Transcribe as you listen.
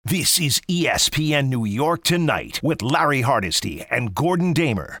This is ESPN New York Tonight with Larry Hardesty and Gordon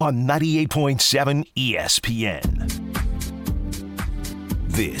Damer on 98.7 ESPN.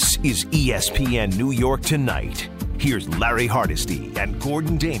 This is ESPN New York Tonight. Here's Larry Hardesty and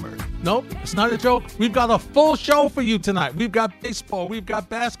Gordon Damer. Nope, it's not a joke. We've got a full show for you tonight. We've got baseball, we've got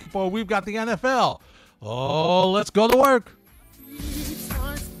basketball, we've got the NFL. Oh, let's go to work.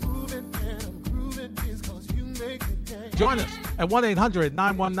 Join us at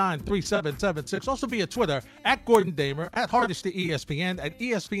 1-800-919-3776. Also via Twitter at Gordon Damer, at Hardesty ESPN, at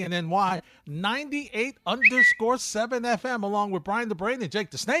ESPNNY 98_7 FM, along with Brian the Brain and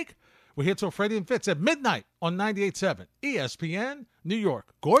Jake the Snake. We're here till Freddie and Fitz at midnight on 98.7 ESPN New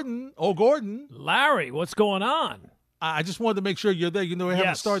York. Gordon, Gordon. Larry, what's going on? I just wanted to make sure you're there. You know we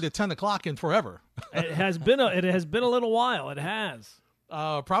haven't started at 10 o'clock in forever. It has been a little while. It has.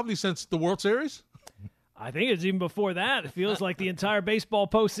 Probably since the World Series. I think it's even before that. It feels like the entire baseball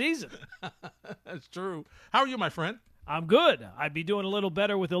postseason. That's true. How are you, my friend? I'm good. I'd be doing a little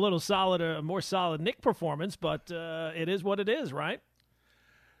better with a more solid Knick performance, but it is what it is, right?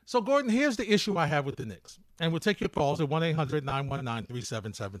 So, Gordon, here's the issue I have with the Knicks. And we'll take your calls at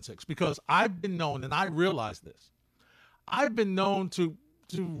 1-800-919-3776 because I've been known, and I realize this, I've been known to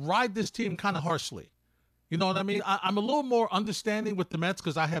ride this team kind of harshly. You know what I mean? I'm a little more understanding with the Mets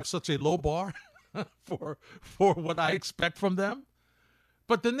because I have such a low bar for what I expect from them.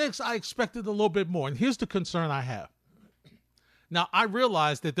 But the Knicks, I expected a little bit more. And here's the concern I have. Now, I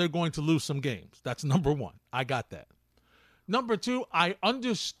realize that they're going to lose some games. That's number one. I got that. Number two, I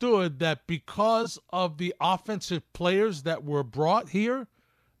understood that because of the offensive players that were brought here,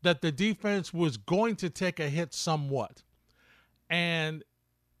 that the defense was going to take a hit somewhat. And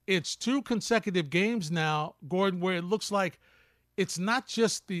it's 2 consecutive games now, Gordon, where it looks like it's not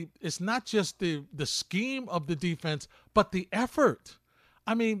just the scheme of the defense, but the effort.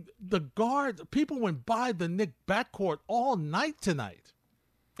 I mean, the guard, people went by the Knicks backcourt all night tonight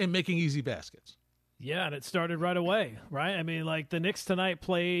in making easy baskets. Yeah, and it started right away, right? I mean, like the Knicks tonight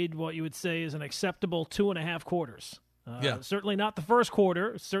played what you would say is an acceptable 2.5 quarters. Certainly not the first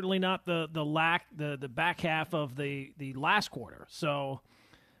quarter. Certainly not the back half of the last quarter. So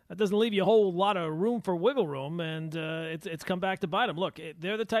that doesn't leave you a whole lot of room for wiggle room, and it's come back to bite them. Look,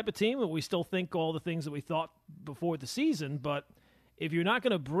 they're the type of team that we still think all the things that we thought before the season, but if you're not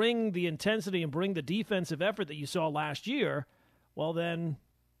going to bring the intensity and bring the defensive effort that you saw last year, well then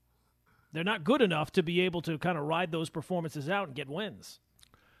they're not good enough to be able to kind of ride those performances out and get wins.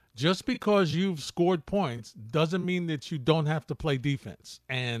 Just because you've scored points doesn't mean that you don't have to play defense.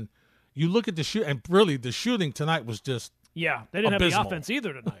 And you look at the the shooting tonight was just they didn't abysmal. have the offense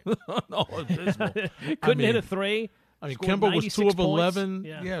either tonight. No, abysmal. Couldn't hit a three. I mean, Kemba was 2 of 11.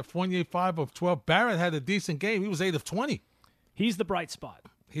 Points. Yeah, Fournier 5 of 12. Barrett had a decent game. He was 8 of 20. He's the bright spot.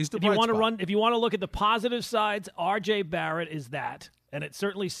 If you want to look at the positive sides, R.J. Barrett is that. And it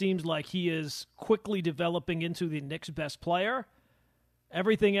certainly seems like he is quickly developing into the Knicks' best player.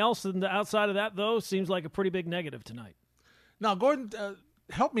 Everything else outside of that, though, seems like a pretty big negative tonight. Now, Gordon,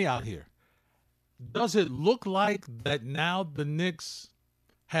 help me out here. Does it look like that now the Knicks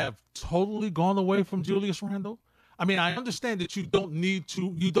have totally gone away from Julius Randle? I mean, I understand that you don't need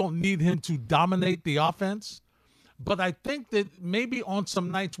him to dominate the offense, but I think that maybe on some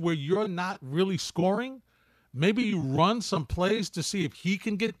nights where you're not really scoring, maybe you run some plays to see if he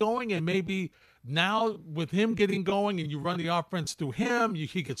can get going, and maybe now with him getting going and you run the offense through him,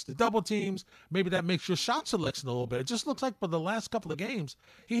 he gets the double teams, maybe that makes your shot selection a little bit. It just looks like for the last couple of games,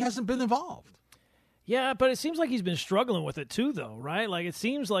 he hasn't been involved. Yeah, but it seems like he's been struggling with it too, though, right? Like it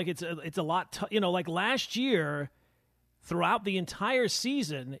seems like it's a lot, like last year, throughout the entire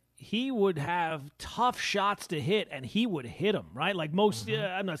season, he would have tough shots to hit, and he would hit them, right? Like most,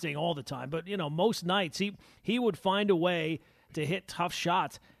 I'm not saying all the time, but, most nights he would find a way to hit tough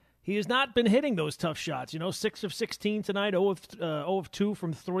shots. He has not been hitting those tough shots, 6 of 16 tonight, 0 of 2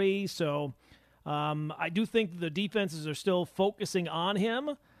 from 3. So I do think the defenses are still focusing on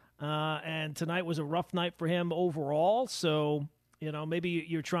him, and tonight was a rough night for him overall. So, maybe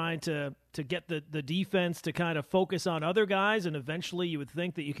you're trying to get the defense to kind of focus on other guys, and eventually you would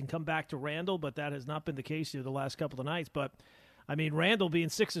think that you can come back to Randle, but that has not been the case here the last couple of nights. But I mean, Randle being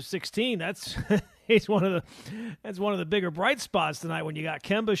 6 of 16, that's one of the bigger bright spots tonight. When you got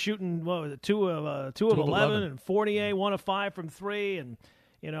Kemba shooting 2 of 11 and Fournier 1 of 5 from 3, and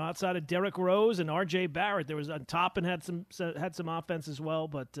outside of Derrick Rose and R.J. Barrett, there was on top and had some offense as well,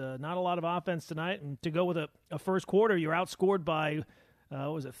 but not a lot of offense tonight. And to go with a first quarter, you're outscored by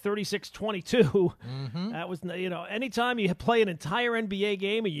 36-22. Mm-hmm. That was anytime you play an entire NBA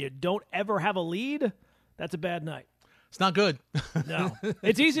game and you don't ever have a lead, that's a bad night. It's not good. No.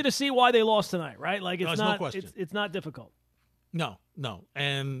 It's easy to see why they lost tonight, right? Like, it's no not question. It's not difficult. No.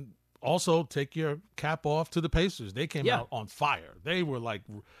 And also take your cap off to the Pacers. They came out on fire. They were like,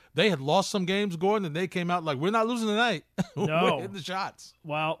 they had lost some games, Gordon, and they came out like, we're not losing tonight. No. We're hitting the shots.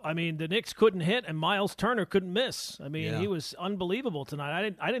 Well, I mean, the Knicks couldn't hit, and Miles Turner couldn't miss. I mean, he was unbelievable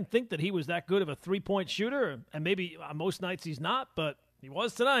tonight. I didn't think that he was that good of a three-point shooter, and maybe most nights he's not, but he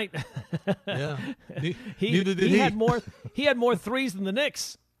was tonight. Yeah. Neither did he. He had more threes than the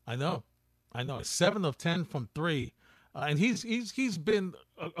Knicks. I know. 7 of 10 from 3. And he's been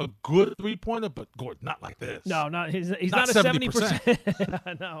a good three-pointer, but Gordon, not like this. No, he's not a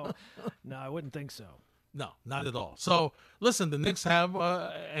 70%. No, I wouldn't think so. No, not at all. So, listen, the Knicks have,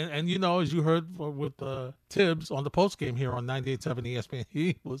 and you know, as you heard with Tibbs on the postgame here on 98.7 ESPN,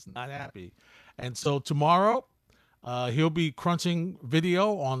 he was not happy. And so tomorrow, he'll be crunching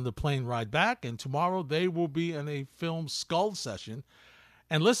video on the plane ride back, and tomorrow they will be in a film skull session.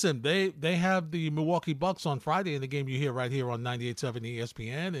 And listen, they have the Milwaukee Bucks on Friday in the game you hear right here on 98.7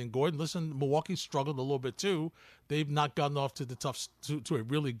 ESPN. And Gordon, listen, Milwaukee struggled a little bit too. They've not gotten off to the to a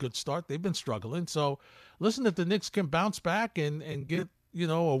really good start. They've been struggling. So, listen, if the Knicks can bounce back and get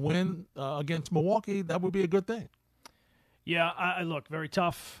a win against Milwaukee, that would be a good thing. Yeah, I look, very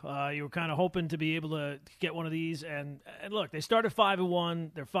tough. You were kind of hoping to be able to get one of these, and look, they started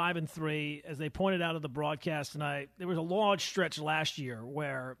 5-1. They're 5-3. As they pointed out of the broadcast tonight, there was a large stretch last year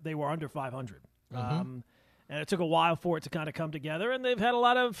where they were under 500, and it took a while for it to kind of come together. And they've had a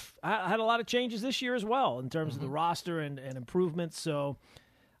lot of changes this year as well in terms of the roster and improvements. So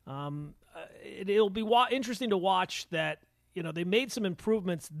it'll be interesting to watch that. They made some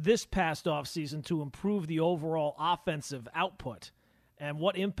improvements this past offseason to improve the overall offensive output. And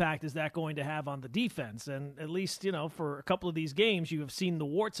what impact is that going to have on the defense? And at least, for a couple of these games, you have seen the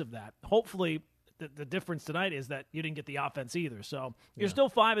warts of that. Hopefully, the difference tonight is that you didn't get the offense either. So you're still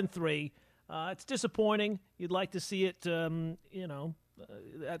 5-3. It's disappointing. You'd like to see it,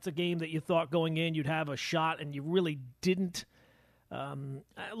 that's a game that you thought going in you'd have a shot, and you really didn't.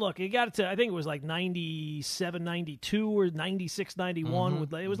 Look, you got to, I think it was like 97-92 or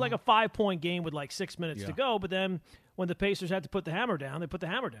 96-91. It was like a 5-point game with like 6 minutes to go. But then when the Pacers had to put the hammer down, they put the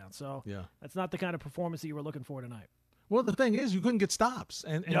hammer down. So that's not the kind of performance that you were looking for tonight. Well, the thing is, you couldn't get stops,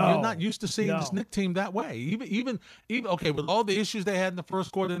 and you're not used to seeing this Knicks team that way. Even okay, with all the issues they had in the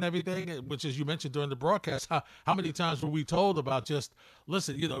first quarter and everything, which, as you mentioned during the broadcast, how many times were we told about just,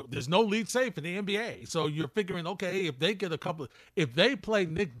 listen, there's no lead safe in the NBA. So you're figuring, okay, if they get if they play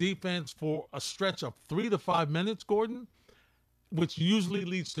Knicks defense for a stretch of 3 to 5 minutes, Gordon, which usually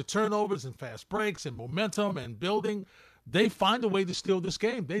leads to turnovers and fast breaks and momentum and building, they find a way to steal this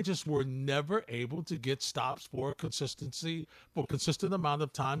game. They just were never able to get stops for consistent amount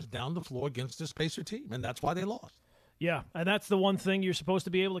of times down the floor against this Pacer team, and that's why they lost. Yeah, and that's the one thing you're supposed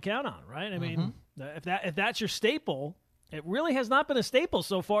to be able to count on, right? I mean, if that's your staple, it really has not been a staple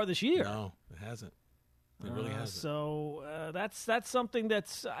so far this year. No, it hasn't. It really hasn't. So that's something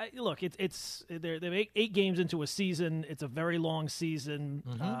that's look. They're 8 games into a season. It's a very long season.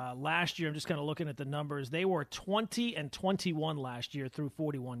 Last year, I'm just kind of looking at the numbers. They were 20-21 last year through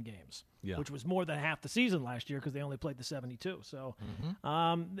 41 games, which was more than half the season last year because they only played the 72. So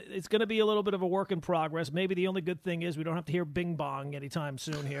it's going to be a little bit of a work in progress. Maybe the only good thing is we don't have to hear Bing Bong anytime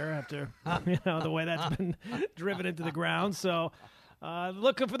soon here after the way that's been driven into the ground. So.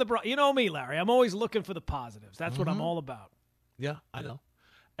 Looking for you know me, Larry. I'm always looking for the positives. That's what I'm all about. Yeah, I know.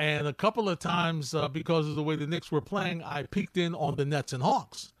 And a couple of times, because of the way the Knicks were playing, I peeked in on the Nets and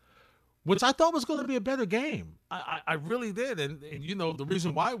Hawks, which I thought was going to be a better game. I really did. And the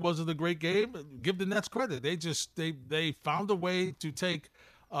reason why it wasn't a great game, give the Nets credit. They found a way to take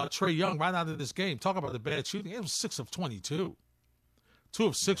Trae Young right out of this game. Talk about the bad shooting. It was 6 of 22. 2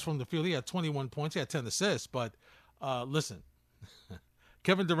 of 6 from the field. He had 21 points. He had 10 assists. But listen.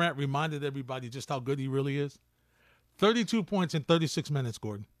 Kevin Durant reminded everybody just how good he really is. 32 points in 36 minutes,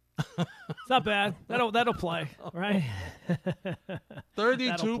 Gordon. It's not bad. That'll play, right?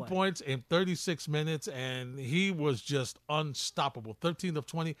 32 points in 36 minutes, and he was just unstoppable. 13 of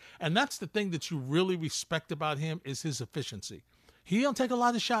 20. And that's the thing that you really respect about him is his efficiency. He don't take a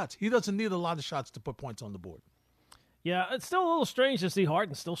lot of shots. He doesn't need a lot of shots to put points on the board. Yeah, it's still a little strange to see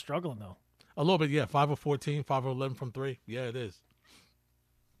Harden still struggling, though. A little bit, yeah. 5 of 14, 5 of 11 from 3. Yeah, it is.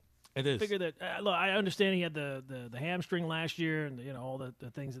 It is. I figure that, look, I understand he had the hamstring last year and, all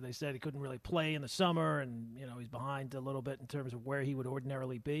the things that they said. He couldn't really play in the summer and, he's behind a little bit in terms of where he would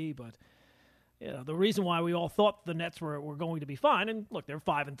ordinarily be. But, the reason why we all thought the Nets were going to be fine, and look, they're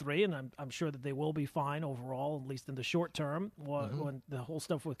 5-3, and I'm sure that they will be fine overall, at least in the short term. When the whole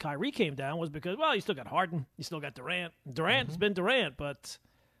stuff with Kyrie came down was because, well, you still got Harden, you still got Durant. Durant's been Durant, but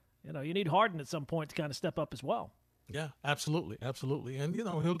you need Harden at some point to kind of step up as well. Yeah, absolutely, and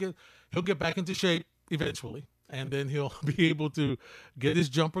he'll get back into shape eventually. And then he'll be able to get his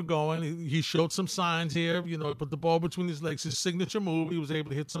jumper going. He showed some signs here, put the ball between his legs, his signature move. He was able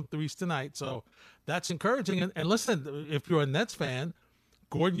to hit some threes tonight. So that's encouraging. And listen, if you're a Nets fan,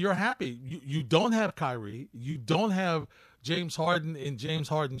 Gordon, you're happy. You don't have Kyrie. You don't have James Harden in James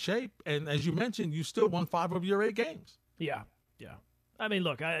Harden shape. And as you mentioned, you still won 5 of your 8 games. Yeah. I mean,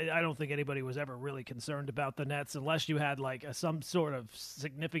 look, I don't think anybody was ever really concerned about the Nets unless you had some sort of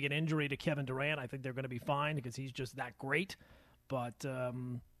significant injury to Kevin Durant. I think they're going to be fine because he's just that great. But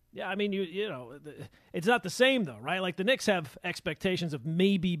yeah, I mean, it's not the same though, right? Like the Knicks have expectations of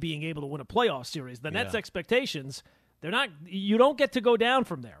maybe being able to win a playoff series. The Nets' expectations, they're not. You don't get to go down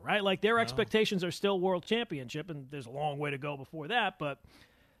from there, right? Like their expectations are still world championship, and there's a long way to go before that, but.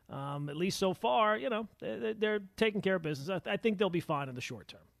 At least so far, they're taking care of business. I think they'll be fine in the short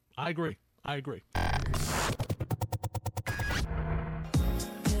term. I agree.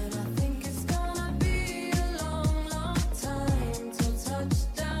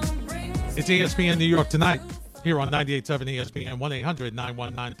 It's ESPN New York Tonight here on 98.7 ESPN,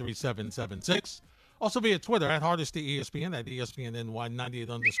 1-800-919-3776. Also via Twitter at Hardesty ESPN, at ESPNNY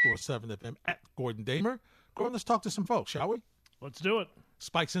 98_7 FM, at Gordon Damer. Gordon, let's talk to some folks, shall we? Let's do it.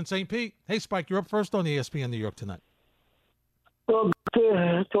 Spike's in St. Pete. Hey, Spike, you're up first on ESPN New York Tonight. Well,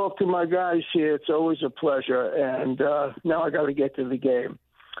 to talk to my guys here, it's always a pleasure. And now I got to get to the game.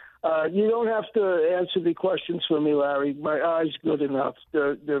 You don't have to answer the questions for me, Larry. My eye's good enough.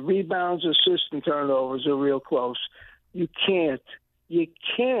 The rebounds, assists, and turnovers are real close. You can't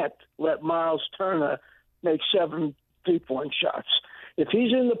let Miles Turner make 7 3-point shots. If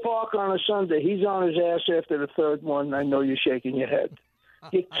he's in the park on a Sunday, he's on his ass after the third one. I know you're shaking your head.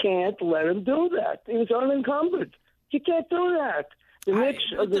 You can't let him do that. He was unencumbered. You can't do that. The Knicks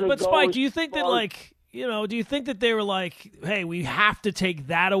are going to go. But Spike, do you think that do you think that they were like, hey, we have to take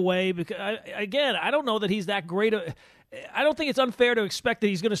that away? Because I don't know that he's that great. I don't think it's unfair to expect that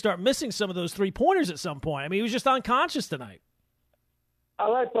he's going to start missing some of those 3-pointers at some point. I mean, he was just unconscious tonight.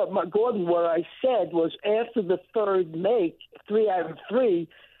 All right, but Gordon, what I said was after the third make, 3 out of 3,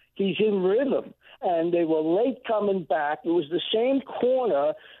 he's in rhythm. And they were late coming back. It was the same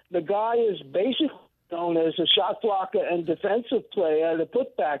corner. The guy is basically known as a shot blocker and defensive player, the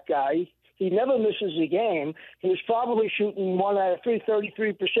putback guy. He never misses a game. He was probably shooting 1 out of 3,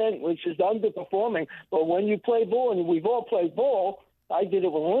 33%, which is underperforming. But when you play ball, and we've all played ball, I did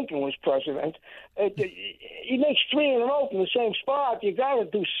it when Lincoln was president. He makes 3 in a row from the same spot. You got to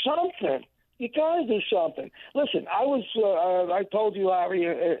do something. Listen, I told you, Larry,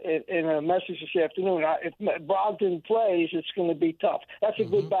 in a message this afternoon, if Brogdon plays, it's going to be tough. That's a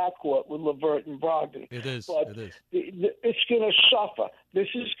good backcourt with LeVert and Brogdon. It is. It's going to suffer. This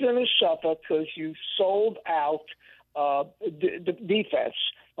is going to suffer because you sold out the defense.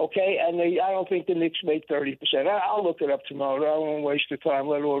 Okay, and I don't think the Knicks made 30%. I'll look it up tomorrow. I don't want to waste the time.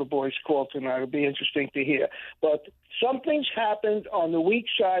 Let all the boys call tonight. It'll be interesting to hear. But something's happened on the weak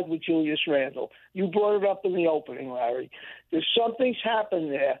side with Julius Randle. You brought it up in the opening, Larry. Something's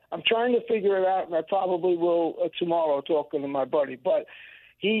happened there. I'm trying to figure it out, and I probably will tomorrow talking to my buddy. But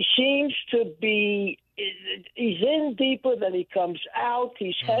he seems to be he's in deeper than he comes out.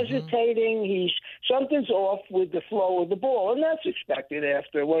 He's hesitating. Something's off with the flow of the ball, and that's expected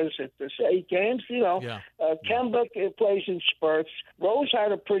after, what is it, 8 games? Kemba plays in spurts. Rose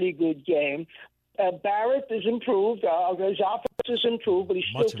had a pretty good game. Barrett is improved. His offense is improved, but he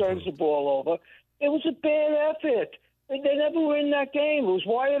still turns the ball over. It was a bad effort. They never were in that game. It was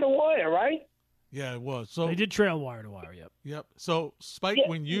wire to wire, right? Yeah, it was. So they did trail wire to wire. Yep. So Spike,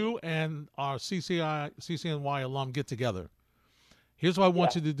 when you and our CCNY alum get together, here's what I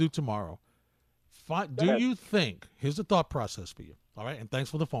want you to do tomorrow. Do you think? Here's the thought process for you. All right, and thanks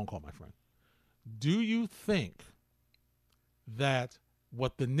for the phone call, my friend. Do you think that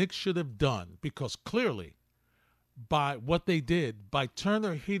what the Knicks should have done, because clearly, by what they did, by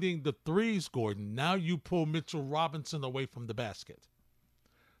Turner hitting the threes, Gordon, now you pull Mitchell Robinson away from the basket.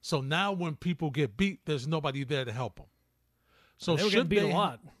 So now when people get beat, there's nobody there to help them. So they were getting beat a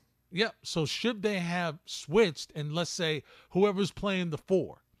lot. Yep. So should they have switched and let's say whoever's playing the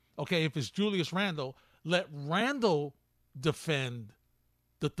 4, okay, if it's Julius Randle, let Randle defend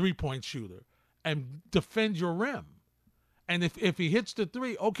the 3-point shooter and defend your rim. And if he hits the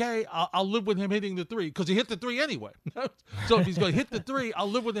three, okay, I'll live with him hitting the three because he hit the three anyway. So if he's going to hit the three, I'll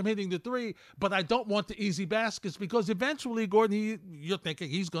live with him hitting the three. But I don't want the easy baskets because eventually, Gordon, you're thinking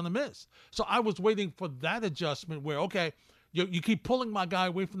he's going to miss. So I was waiting for that adjustment where, okay, you keep pulling my guy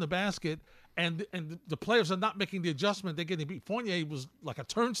away from the basket, and the players are not making the adjustment. They're getting beat. Fournier was like a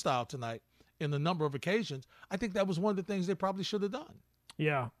turnstile tonight in a number of occasions. I think that was one of the things they probably should have done.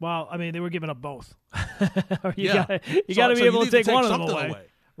 Yeah, well, I mean, they were giving up both. you yeah. got to be able to take one of them away.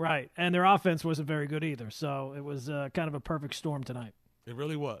 Right, and their offense wasn't very good either, so it was kind of a perfect storm tonight. It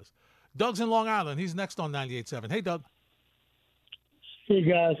really was. Doug's in Long Island. He's next on 98.7. Hey, Doug. Hey,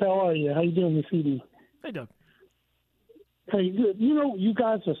 guys. How are you? How you doing this evening? Hey, Doug. Hey, good. You know, you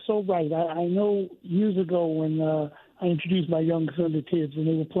guys are so right. I know years ago when I introduced my young son to kids and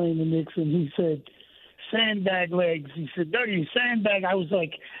they were playing the Knicks, and he said, sandbag legs. He said, Dougie, sandbag. I was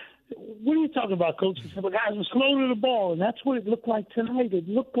like, what are you talking about, Coach? He said, well, guys were slow to the ball, and that's what it looked like tonight. It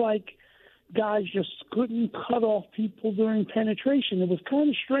looked like guys just couldn't cut off people during penetration. It was kind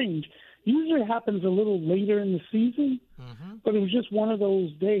of strange. Usually it happens a little later in the season, but it was just one of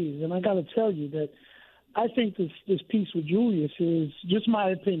those days. And I got to tell you that I think this piece with Julius is, just my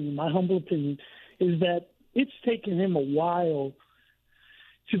opinion, my humble opinion, is that it's taken him a while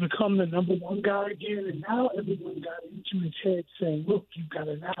to become the number one guy again, and now everyone got into his head saying, look, you've got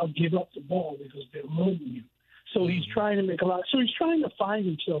to now give up the ball because they're loading you. So he's trying to make a lot. So he's trying to find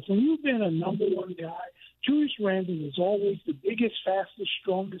himself. When you've been a number one guy, Julius Randle is always the biggest, fastest,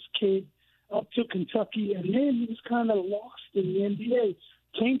 strongest kid up to Kentucky, and then he was kind of lost in the NBA.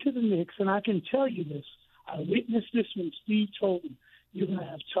 Came to the Knicks, and I can tell you this. I witnessed this when Steve told him, you're going to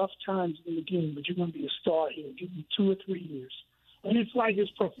have tough times in the game, but you're going to be a star here. Give you 2 or 3 years. And it's like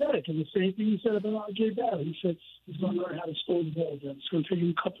it's prophetic. And the same thing he said about R.J. Barrett. He said he's going to learn how to score the ball again. It's going to take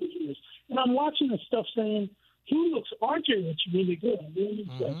him a couple of years. And I'm watching the stuff saying, R.J. looks really good. I'm really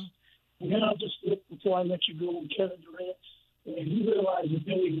impressed. And then I'll just look before I let you go on Kevin Durant. And he realized that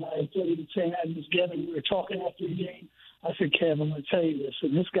Billy and I thought he was saying that together. We were talking after the game. I said, Kevin, I'm going to tell you this.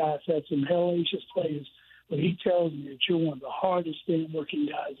 And this guy's had some hellacious players, but he tells me that you're one of the hardest working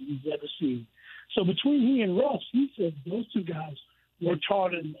guys that he's ever seen. So between he and Russ, he said those two guys worked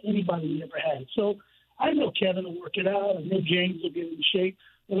harder than anybody he ever had. So I know Kevin will work it out. I know James will get in shape.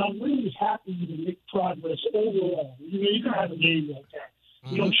 But I'm really happy with the Knicks' progress overall. You know, you can have a game like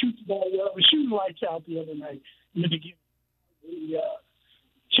that. You don't shoot the ball well. We're shooting lights out the other night in the beginning. The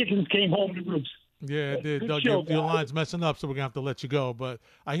chickens came home to roost. Yeah, it did. Doug, your line's messing up, so we're going to have to let you go. But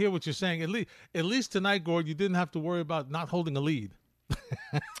I hear what you're saying. At least tonight, Gord, you didn't have to worry about not holding a lead.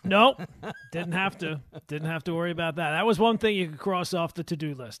 No, didn't have to. Didn't have to worry about that. That was one thing you could cross off the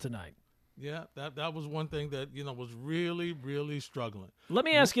to-do list tonight. Yeah, that was one thing that, was really, really struggling. Let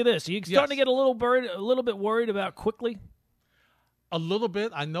me ask you this. Are you starting to get a little bit worried about Quickly? A little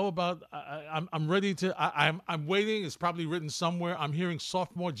bit. I know about. I'm ready to. I'm waiting. It's probably written somewhere. I'm hearing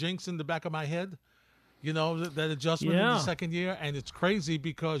sophomore jinx in the back of my head. That adjustment in the second year, and it's crazy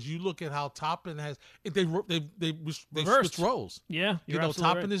because you look at how Toppin has. They switched roles. Yeah, Toppin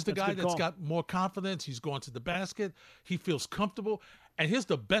right. is the guy that's got more confidence. He's going to the basket. He feels comfortable. And here's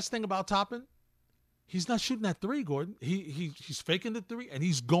the best thing about Toppin. He's not shooting that three, Gordon. He's faking the three, and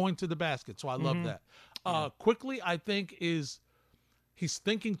he's going to the basket. So I love that. Quickly, I think he's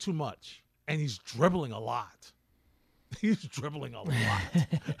thinking too much, and he's dribbling a lot. He's dribbling a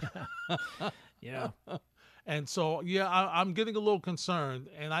lot. Yeah. And so, I'm getting a little concerned,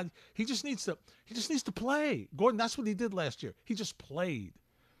 and he just needs to play. Gordon, that's what he did last year. He just played.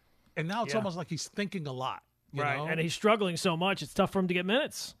 And now it's almost like he's thinking a lot. You know? And he's struggling so much, it's tough for him to get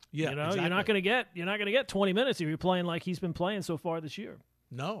minutes. Yeah, exactly. You're not going to get 20 minutes if you're playing like he's been playing so far this year.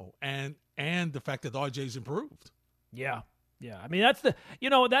 No, and the fact that RJ's improved. Yeah. Yeah, I mean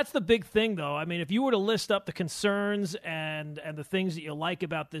that's the big thing though. I mean, if you were to list up the concerns and the things that you like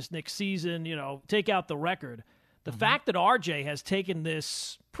about this next season, take out the record, the fact that RJ has taken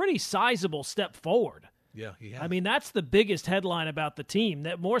this pretty sizable step forward. Yeah, he has. I mean, that's the biggest headline about the team.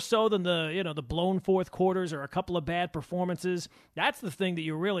 That more so than the blown fourth quarters or a couple of bad performances. That's the thing that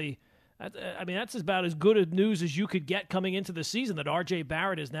you really. I mean, that's about as good a news as you could get coming into the season. That RJ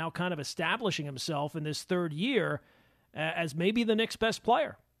Barrett is now kind of establishing himself in this third year as maybe the Knicks' best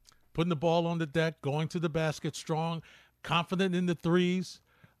player. Putting the ball on the deck, going to the basket strong, confident in the threes.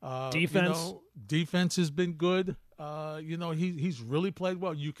 Defense. Defense has been good. He's really played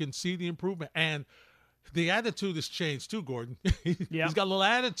well. You can see the improvement. And the attitude has changed too, Gordon. He's got a little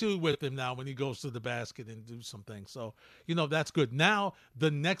attitude with him now when he goes to the basket and do some things. So, that's good. Now,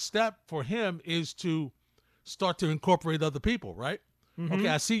 the next step for him is to start to incorporate other people, right? Mm-hmm. Okay,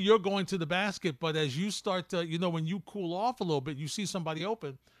 I see you're going to the basket, but as you start to, when you cool off a little bit, you see somebody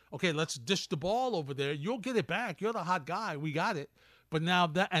open. Okay, let's dish the ball over there. You'll get it back. You're the hot guy. We got it. But now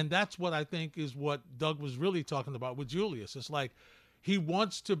that's what I think is what Doug was really talking about with Julius. It's like he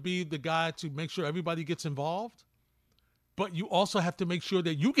wants to be the guy to make sure everybody gets involved, but you also have to make sure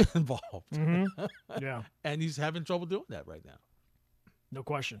that you get involved. Mm-hmm. Yeah. And he's having trouble doing that right now. No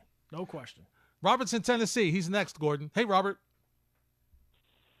question. No question. Robert's in Tennessee. He's next, Gordon. Hey, Robert.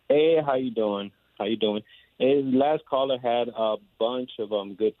 Hey, how you doing? His last caller had a bunch of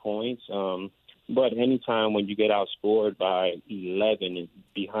good points, but anytime when you get outscored by 11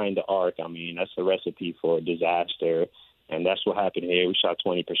 behind the arc, I mean, that's a recipe for disaster, and that's what happened here. We shot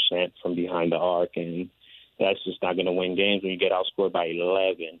 20% from behind the arc, and that's just not going to win games when you get outscored by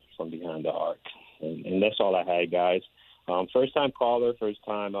 11 from behind the arc. And that's all I had, guys. First-time caller,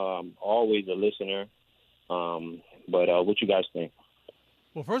 always a listener, but what you guys think?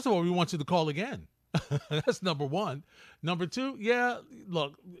 Well, first of all, we want you to call again. That's number one. Number two, yeah,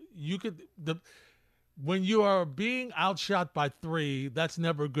 look, when you are being outshot by 3, that's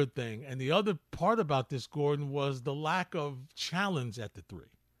never a good thing. And the other part about this, Gordon, was the lack of challenge at the 3.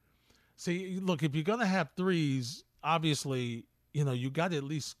 See, look, if you're going to have threes, obviously, you got to at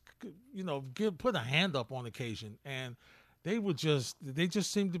least, put a hand up on occasion. And they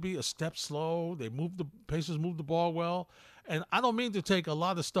just seemed to be a step slow. Pacers moved the ball well. And I don't mean to take a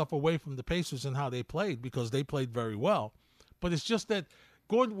lot of stuff away from the Pacers and how they played, because they played very well. But it's just that,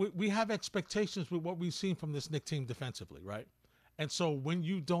 Gordon, we have expectations with what we've seen from this Knicks team defensively, right? And so when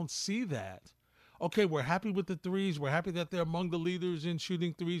you don't see that, okay, we're happy with the threes. We're happy that they're among the leaders in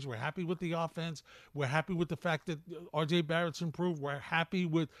shooting threes. We're happy with the offense. We're happy with the fact that R.J. Barrett's improved. We're happy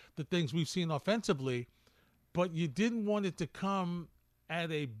with the things we've seen offensively. But you didn't want it to come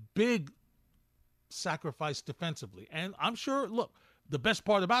at a big sacrifice defensively. And I'm sure, look, the best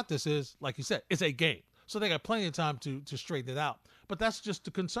part about this is, like you said, it's a game. So they got plenty of time to straighten it out. But that's just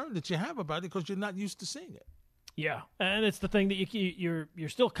the concern that you have about it, because you're not used to seeing it. Yeah, and it's the thing that you're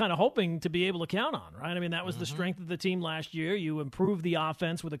still kind of hoping to be able to count on, right? I mean, that was the strength of the team last year. You improved the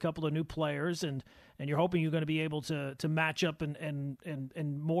offense with a couple of new players, and you're hoping you're going to be able to match up in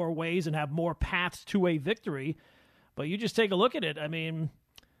more ways and have more paths to a victory. But you just take a look at it. I mean,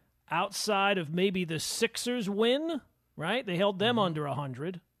 outside of maybe the Sixers win, right? They held them under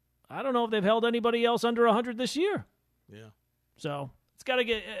 100. I don't know if they've held anybody else under 100 this year. Yeah. So it's got to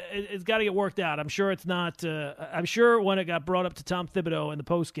get worked out. I'm sure it's not. I'm sure when it got brought up to Tom Thibodeau in the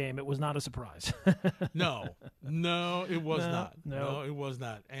post game, it was not a surprise. No, it was not. No, it was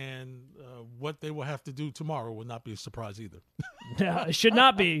not. And what they will have to do tomorrow will not be a surprise either. Yeah, it should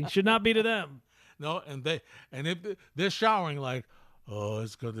not be. Should not be to them. No, and if they're showering like, oh,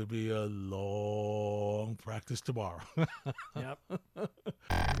 it's going to be a long practice tomorrow. Yep.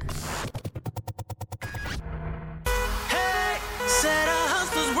 Hey, said our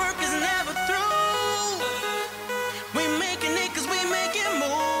hustler's work is never through. We making it 'cause we making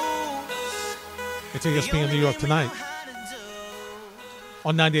moves. It's ESPN New York tonight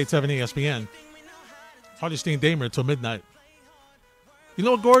on 98.7 ESPN. Hardesty and Damer till midnight. You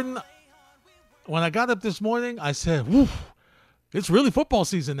know what, Gordon? When I got up this morning, I said, whew, it's really football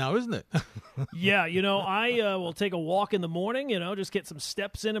season now, isn't it? Yeah, I will take a walk in the morning, just get some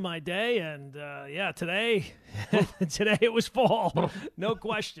steps into my day. And, today it was fall. No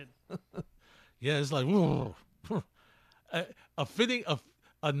question. Yeah, it's like, whoa.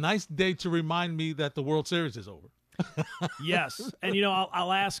 A nice day to remind me that the World Series is over. Yes. And,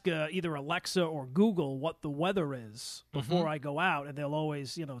 I'll ask either Alexa or Google what the weather is before I go out, and they'll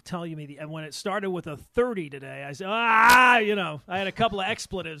always, tell me. And when it started with a 30 today, I said, I had a couple of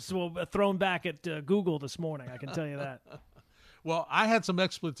expletives thrown back at Google this morning. I can tell you that. Well, I had some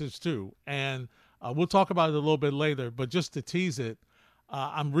expletives too, and we'll talk about it a little bit later. But just to tease it,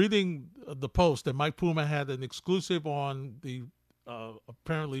 I'm reading the Post, and Mike Puma had an exclusive on the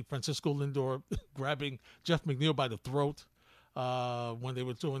apparently Francisco Lindor grabbing Jeff McNeil by the throat when they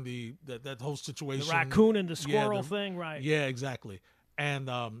were doing that whole situation. The raccoon and the squirrel thing, right? Yeah, exactly. And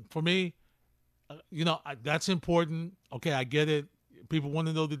for me, that's important. Okay, I get it. People want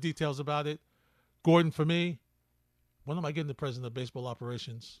to know the details about it. Gordon, for me, when am I getting the president of baseball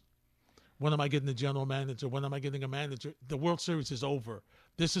operations? When am I getting the general manager? When am I getting a manager? The World Series is over.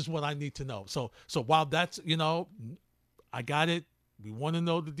 This is what I need to know. So while that's, I got it. We want to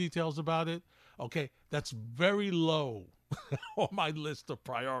know the details about it. Okay, that's very low on my list of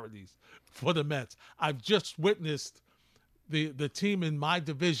priorities for the Mets. I've just witnessed the team in my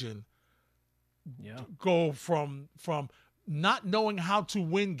division go from not knowing how to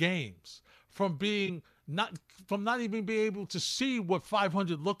win games, from being not even being able to see what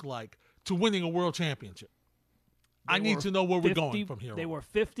 500 looked like to winning a world championship. I need to know where we're going from here. They were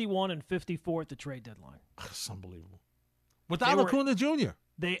 51 and 54 at the trade deadline. It's unbelievable. Without Acuna Jr.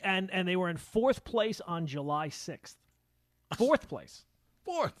 And they were in fourth place on July 6th. Fourth place.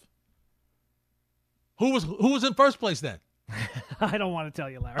 Fourth. Who was in first place then? I don't want to tell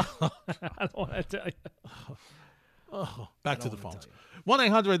you, Larry. I don't want to tell you. Back to the phones.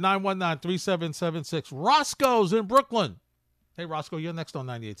 1-800-919-3776. Roscoe's in Brooklyn. Hey, Roscoe, you're next on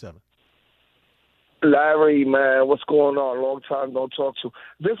 98.7. Larry, man, what's going on? Long time don't talk to.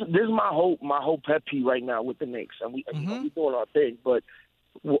 This is my whole pet peeve right now with the Knicks, and we doing our thing. But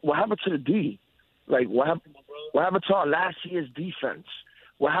what happened to the D? Like what happened to our last year's defense?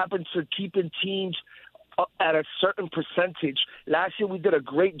 What happened to keeping teams at a certain percentage? Last year we did a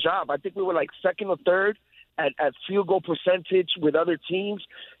great job. I think we were like second or third at field goal percentage with other teams.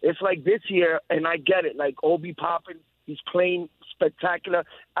 It's like this year, and I get it. Like Obi popping, he's playing spectacular.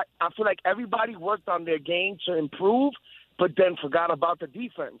 I feel like everybody worked on their game to improve, but then forgot about the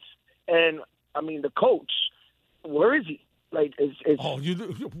defense. And I mean, the coach, where is he? Like,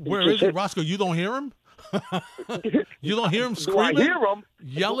 where is he, Roscoe? You don't hear him? You don't hear him screaming, do I hear him?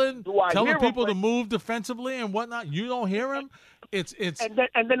 yelling, telling people to move defensively and whatnot? You don't hear him? It's and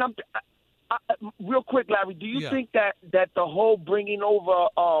then I'm real quick, Larry. Do you think that the whole bringing over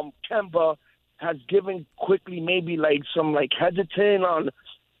Kemba has given quickly maybe like some like hesitant on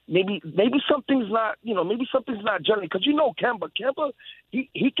maybe something's not gelling, because Kemba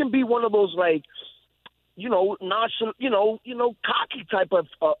he can be one of those like cocky type of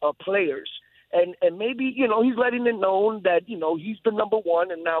players. And maybe, he's letting it known that, he's the number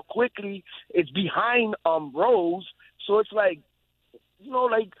one, and now quickly it's behind Rose. So it's like, do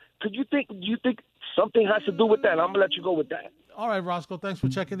you think something has to do with that? I'm going to let you go with that. All right, Roscoe, thanks for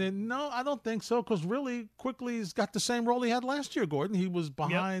checking in. No, I don't think so, because really quickly he's got the same role he had last year, Gordon. He was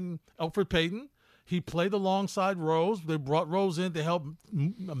behind Elfrid Payton. He played alongside Rose. They brought Rose in to help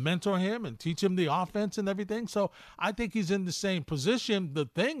mentor him and teach him the offense and everything. So I think he's in the same position. The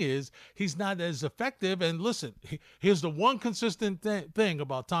thing is, he's not as effective. And listen, here's the one consistent thing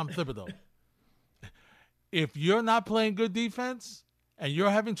about Tom Thibodeau. If you're not playing good defense and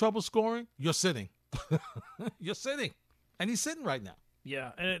you're having trouble scoring, you're sitting. You're sitting. And he's sitting right now.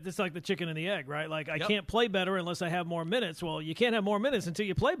 Yeah, and it's like the chicken and the egg, right? Like, I can't play better unless I have more minutes. Well, you can't have more minutes until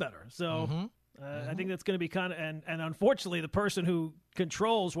you play better. So I think that's going to be kind of – and unfortunately, the person who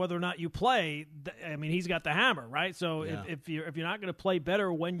controls whether or not you play, I mean, he's got the hammer, right? So if you're not going to play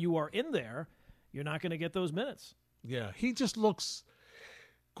better when you are in there, you're not going to get those minutes. Yeah, he just looks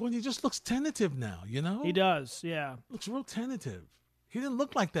 – Gordon, he just looks tentative now, He does, yeah. Looks real tentative. He didn't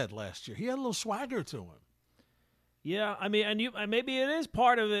look like that last year. He had a little swagger to him. Yeah, I mean, and maybe it is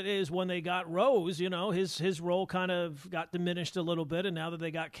part of it is when they got Rose, his role kind of got diminished a little bit, and now that they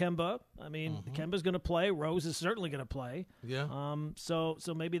got Kemba, I mean, Kemba's going to play, Rose is certainly going to play. Yeah. So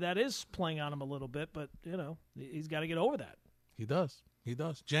maybe that is playing on him a little bit, but he's got to get over that. He does.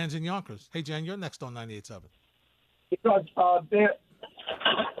 Jan's in Yonkers. Hey, Jan, you're next on 98.7. Because I'm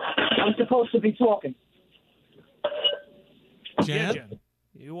supposed to be talking. Jan? Yeah, Jan.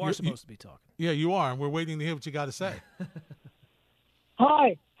 You are supposed to be talking. Yeah, you are, and we're waiting to hear what you got to say.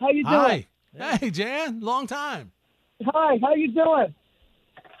 Hi, how you doing? Hi. Hey, Jan, long time. Hi, how you doing?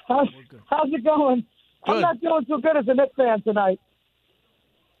 How's it going? Good. I'm not doing so good as a Knicks fan tonight.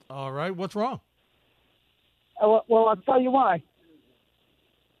 All right, what's wrong? Well, I'll tell you why.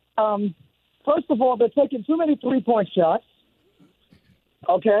 First of all, they're taking too many three-point shots.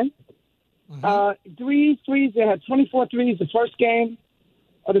 Okay? Threes, they had 24 threes the first game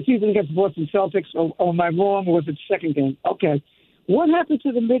of the season against the Boston Celtics, or am I wrong, or was it the second game? Okay. What happened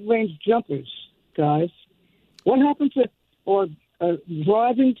to the mid-range jumpers, guys? What happened to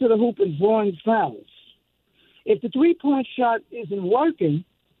driving to the hoop and drawing fouls? If the three-point shot isn't working,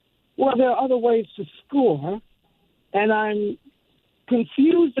 well, there are other ways to score, and I'm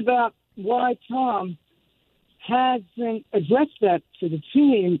confused about why Tom hasn't addressed that to the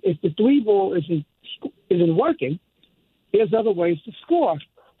team. If the three ball isn't working, there's other ways to score.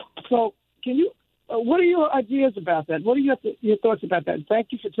 So, can you? What are your ideas about that? What are your thoughts about that?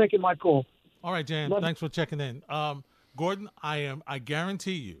 Thank you for taking my call. All right, Jan. Thanks for checking in. Gordon, I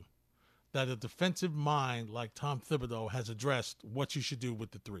guarantee you that a defensive mind like Tom Thibodeau has addressed what you should do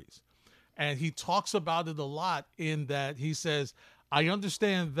with the threes, and he talks about it a lot. In that he says, I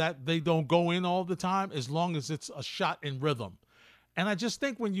understand that they don't go in all the time as long as it's a shot in rhythm. And I just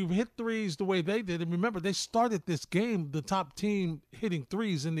think when you hit threes the way they did, and remember, they started this game, the top team hitting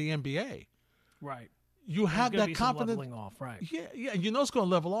threes in the NBA. Right. you have that confidence. Leveling off, right? Yeah, you know it's going to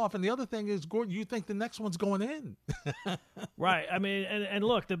level off. And the other thing is, Gordon, you think the next one's going in. Right. I mean, and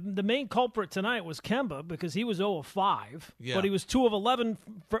look, the main culprit tonight was Kemba because he was 0 of 5, but he was 2 of 11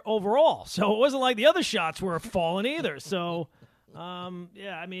 for overall. So it wasn't like the other shots were falling either. So,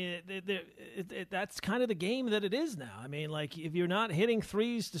 I mean, that's kind of the game that it is now. I mean, like if you're not hitting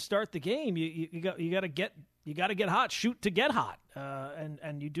threes to start the game, you got to get hot, shoot to get hot,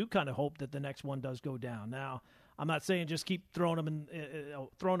 and you do kind of hope that the next one does go down. Now, I'm not saying just keep throwing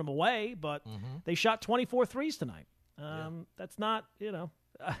them away, but they shot 24 threes tonight. That's not,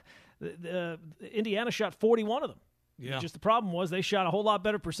 Indiana shot 41 of them. Yeah. Just the problem was they shot a whole lot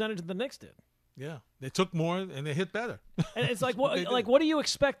better percentage than the Knicks did. Yeah, they took more and they hit better. And it's like, what do you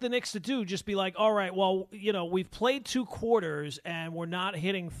expect the Knicks to do? Just be like, all right, well, we've played 2 quarters and we're not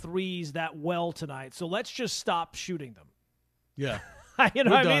hitting threes that well tonight, so let's just stop shooting them. Yeah. You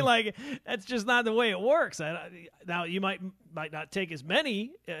know what I mean? Like, that's just not the way it works. Now, you might not take as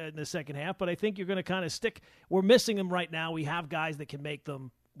many in the second half, but I think you're going to kind of stick. We're missing them right now. We have guys that can make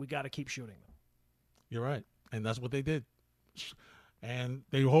them. We got to keep shooting them. You're right. And that's what they did. And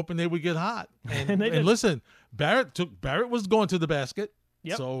they were hoping they would get hot. And listen, Barrett was going to the basket.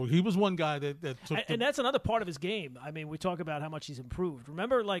 Yep. So he was one guy that took and that's another part of his game. I mean, we talk about how much he's improved.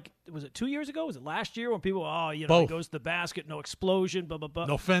 Remember, like, was it 2 years ago? Was it last year when people, he goes to the basket, no explosion, blah, blah, blah.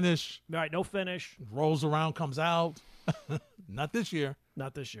 No finish. Right, no finish. Rolls around, comes out. Not this year.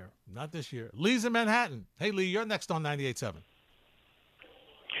 Not this year. Not this year. Lee's in Manhattan. Hey, Lee, you're next on 98.7.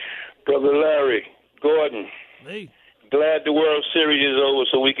 Brother Larry, Gordon. Lee. Glad the World Series is over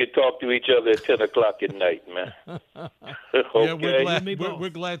so we could talk to each other at 10 o'clock at night, man. Okay? Yeah, we're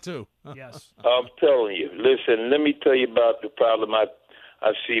glad too. Yes. I'm telling you. Listen, let me tell you about the problem I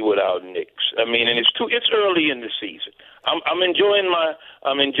see with our Knicks. I mean, and it's early in the season. I'm enjoying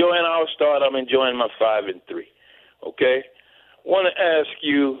our start. I'm enjoying my 5-3. Okay? Want to ask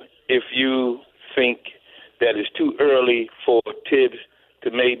you if you think that it's too early for Tibbs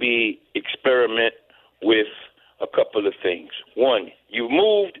to maybe experiment with a couple of things. One, you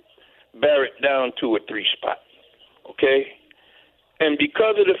moved Barrett down to a 3 spot, okay? And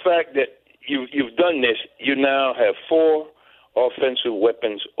because of the fact that you've done this, you now have 4 offensive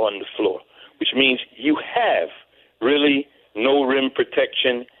weapons on the floor, which means you have really no rim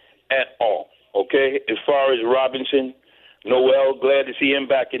protection at all, okay? As far as Robinson, Noel, glad to see him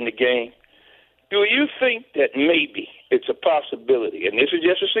back in the game. Do you think that maybe it's a possibility, and this is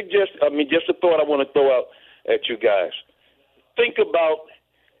just a thought I want to throw out at you guys. Think about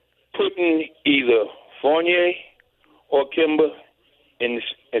putting either Fournier or Kemba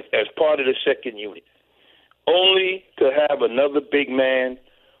as part of the second unit, only to have another big man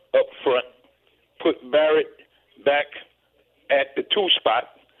up front, put Barrett back at the 2 spot,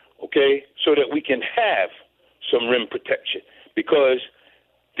 okay, so that we can have some rim protection. Because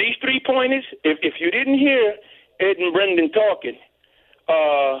these 3-pointers, if you didn't hear Ed and Brendan talking,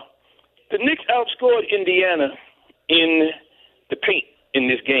 the Knicks outscored Indiana in the paint in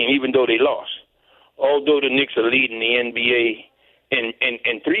this game, even though they lost. Although the Knicks are leading the NBA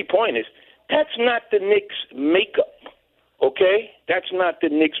in 3-pointers, that's not the Knicks' makeup, okay? That's not the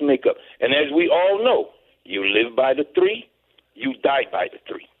Knicks' makeup. And as we all know, you live by the 3, you die by the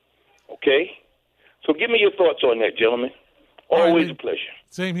 3, okay? So give me your thoughts on that, gentlemen. Always a pleasure.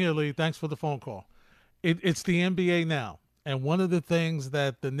 Same here, Lee. Thanks for the phone call. It's the NBA now. And one of the things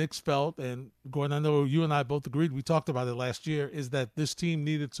that the Knicks felt, and Gordon, I know you and I both agreed, we talked about it last year, is that this team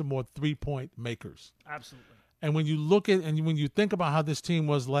needed some more 3-point makers. Absolutely. And when you look at and when you think about how this team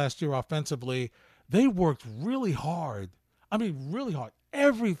was last year offensively, they worked really hard. I mean, really hard.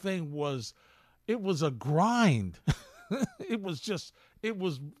 Everything was a grind.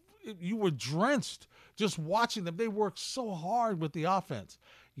 You were drenched just watching them. They worked so hard with the offense.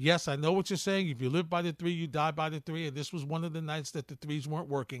 Yes, I know what you're saying. If you live by the 3, you die by the 3. And this was one of the nights that the 3s weren't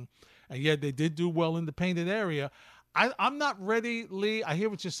working. And yet they did do well in the painted area. I'm not ready, Lee. I hear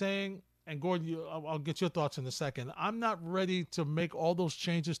what you're saying. And Gordon, I'll get your thoughts in a second. I'm not ready to make all those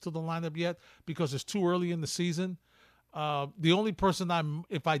changes to the lineup yet because it's too early in the season. The only person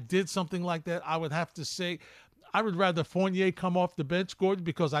if I did something like that, I would have to say I would rather Fournier come off the bench, Gordon,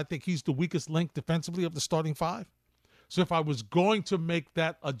 because I think he's the weakest link defensively of the starting 5. So if I was going to make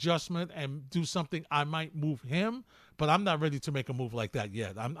that adjustment and do something, I might move him, but I'm not ready to make a move like that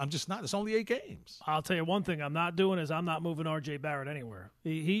yet. I'm just not. It's only 8 games. I'll tell you one thing I'm not doing is I'm not moving R.J. Barrett anywhere.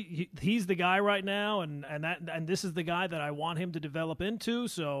 He's the guy right now, and this is the guy that I want him to develop into,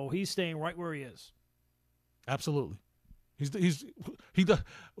 so he's staying right where he is. Absolutely.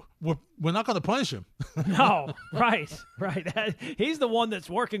 We're not going to punish him. No, right. He's the one that's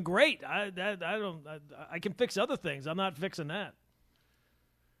working great. I can fix other things. I'm not fixing that.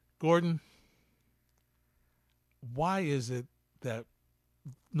 Gordon, why is it that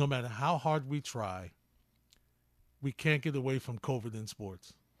no matter how hard we try, we can't get away from COVID in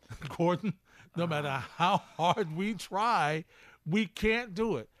sports? Gordon, no matter how hard we try, we can't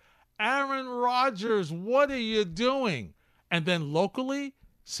do it. Aaron Rodgers, what are you doing? And then locally,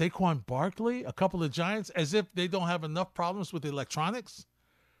 Saquon Barkley, a couple of Giants, as if they don't have enough problems with electronics.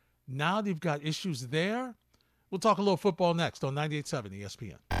 Now they've got issues there. We'll talk a little football next on 98.7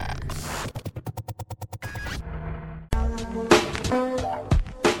 ESPN.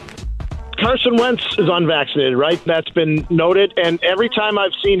 Carson Wentz is unvaccinated, right? That's been noted. And every time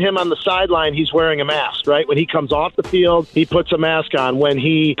I've seen him on the sideline, he's wearing a mask, right? When he comes off the field, he puts a mask on. When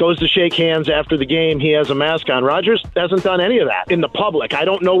he goes to shake hands after the game, he has a mask on. Rodgers hasn't done any of that in the public. I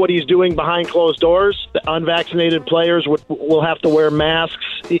don't know what he's doing behind closed doors. The unvaccinated players will have to wear masks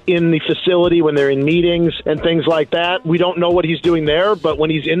in the facility when they're in meetings and things like that. We don't know what he's doing there, but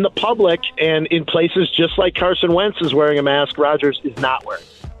when he's in the public and in places just like Carson Wentz is wearing a mask, Rodgers is not wearing.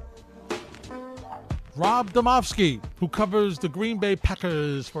 Rob Domofsky, who covers the Green Bay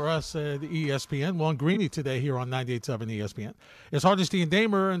Packers for us at ESPN. We're on Greeny today here on 98.7 ESPN. It's Hardesty and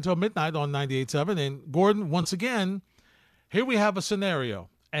Damer until midnight on 98.7. And Gordon, once again, here we have a scenario.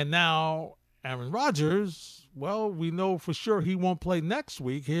 And now Aaron Rodgers, well, we know for sure he won't play next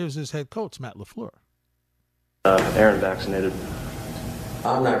week. Here's his head coach, Matt LaFleur. Aaron vaccinated.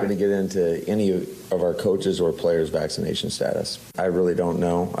 I'm not going to get into any of our coaches or players' vaccination status. I really don't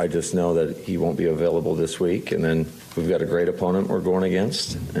know. I just know that he won't be available this week, and then we've got a great opponent we're going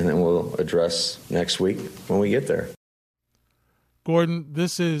against, and then we'll address next week when we get there. Gordon,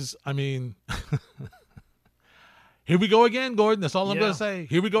 this is, here we go again, Gordon. That's all I'm going to say.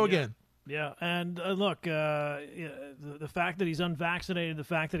 Here we go again. Yeah, and look, the fact that he's unvaccinated, the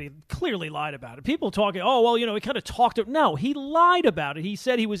fact that he clearly lied about it. People talking, he kind of talked to. No, he lied about it. He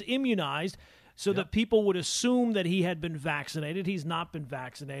said he was immunized so that people would assume that he had been vaccinated. He's not been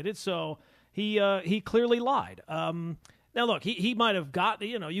vaccinated, so he clearly lied. Now, look, he might have got,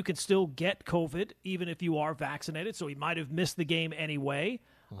 you can still get COVID even if you are vaccinated, so he might have missed the game anyway.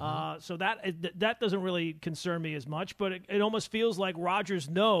 So that doesn't really concern me as much, but it almost feels like Rodgers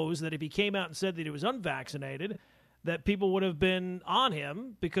knows that if he came out and said that he was unvaccinated, that people would have been on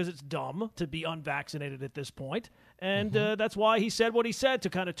him because it's dumb to be unvaccinated at this point. And that's why he said what he said, to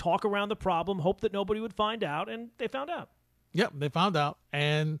kind of talk around the problem, hope that nobody would find out, and they found out. Yep, they found out.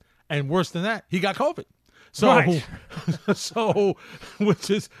 And worse than that, he got COVID. So, right. so which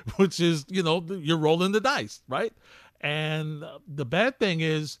is, you're rolling the dice, right? And the bad thing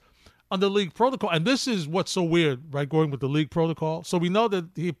is, under league protocol, and this is what's so weird, right, going with the league protocol. So we know that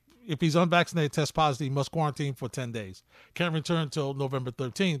if he's unvaccinated, test positive, he must quarantine for 10 days. Can't return until November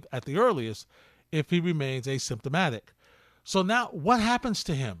 13th at the earliest if he remains asymptomatic. So now what happens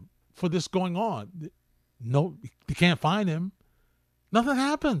to him for this going on? No, you can't find him. Nothing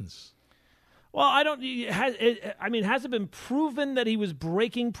happens. Well, has it been proven that he was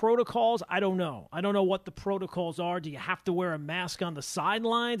breaking protocols? I don't know. I don't know what the protocols are. Do you have to wear a mask on the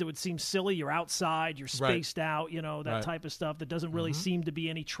sidelines? It would seem silly. You're outside. You're spaced out, that type of stuff. That doesn't really seem to be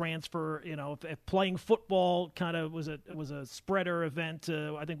any transfer. If playing football kind of was a spreader event,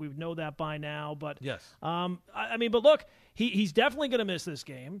 I think we would know that by now. But yes. But look, he's definitely going to miss this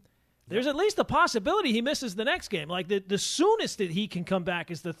game. There's at least a possibility he misses the next game. Like the soonest that he can come back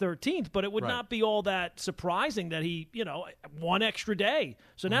is the 13th, but it would not be all that surprising that he, one extra day.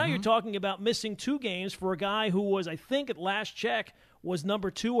 So now you're talking about missing 2 games for a guy who was, I think at last check, was number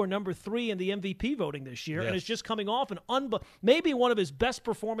 2 or number 3 in the MVP voting this year, and is just coming off maybe one of his best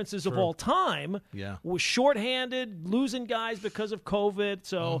performances of all time. Yeah, was shorthanded, losing guys because of COVID.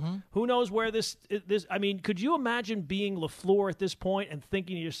 So who knows where this? Could you imagine being LaFleur at this point and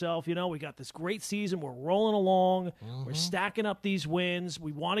thinking to yourself, we got this great season, we're rolling along, we're stacking up these wins,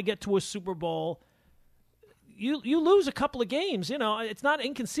 we want to get to a Super Bowl. You lose a couple of games, it's not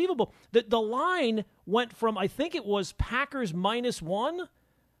inconceivable. The line went from, I think it was Packers -1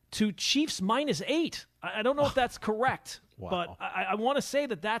 to Chiefs -8. I don't know if that's correct, but I want to say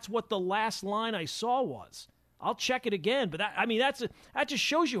that that's what the last line I saw was. I'll check it again, but that just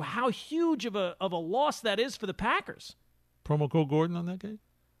shows you how huge of a loss that is for the Packers. Promo code Gordon on that game?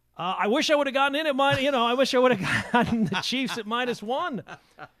 I wish I would have gotten in at I wish I would have gotten the Chiefs at -1.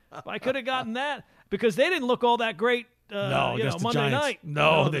 If I could have gotten that, because they didn't look all that great. Monday night.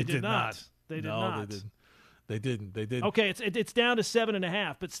 No, they did not. They did not. They didn't. Okay, it's down to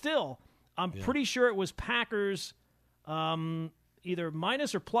 7.5, but still, I'm pretty sure it was Packers either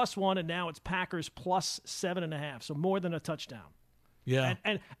minus or +1, and now it's Packers +7.5, so more than a touchdown. Yeah.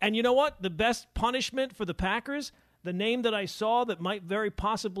 And you know what? The best punishment for the Packers, the name that I saw that might very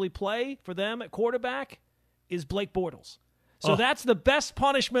possibly play for them at quarterback is Blake Bortles. So that's the best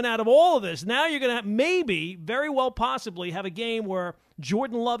punishment out of all of this. Now you're going to have maybe, very well possibly, have a game where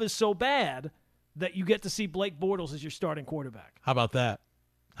Jordan Love is so bad that you get to see Blake Bortles as your starting quarterback. How about that?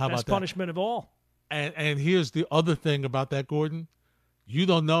 Best punishment of all. And here's the other thing about that, Gordon. You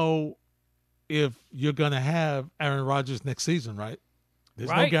don't know if you're going to have Aaron Rodgers next season, right?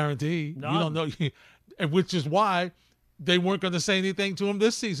 There's no guarantee. None. You don't know, which is why they weren't going to say anything to him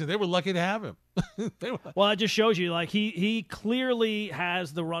this season. They were lucky to have him. Well, it just shows you, like, he clearly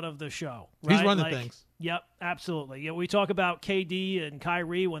has the run of the show. Right? He's running things. Yep, absolutely. We talk about KD and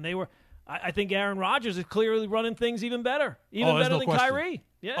Kyrie when they were. I think Aaron Rodgers is clearly running things even better, better than Kyrie.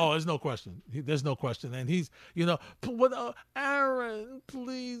 Yeah. Oh, there's no question. There's no question. And he's, Aaron,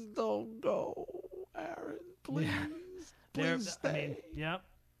 please don't go. Aaron, please, please stay. Yep.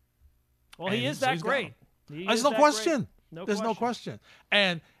 Well, he is that great. There's no question. There's no question.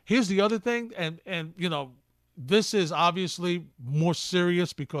 And here's the other thing, and this is obviously more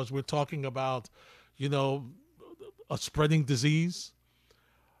serious because we're talking about, a spreading disease.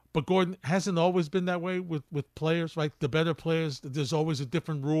 But Gordon, hasn't always been that way with players, right? The better players, there's always a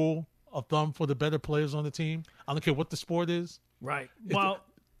different rule of thumb for the better players on the team. I don't care what the sport is. Right.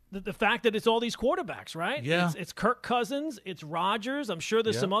 The fact that it's all these quarterbacks, right? Yeah. It's Kirk Cousins, it's Rodgers. I'm sure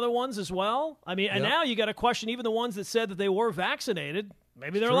there's some other ones as well. I mean, and now you got to question even the ones that said that they were vaccinated.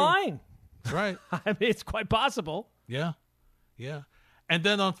 Maybe they're lying. That's right. I mean, it's quite possible. Yeah. Yeah. And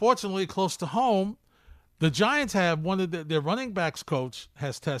then, unfortunately, close to home, the Giants have one of their running backs coach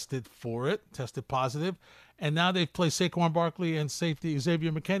has tested positive, and now they've placed Saquon Barkley and safety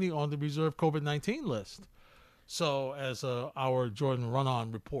Xavier McKinney on the reserve COVID-19 list. So, as our Jordan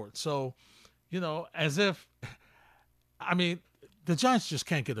Run-On report. So, as if, the Giants just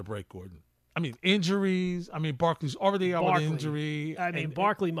can't get a break, Gordon. Injuries. Barkley's already out with injury.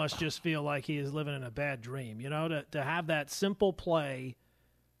 Barkley must just feel like he is living in a bad dream, to have that simple play,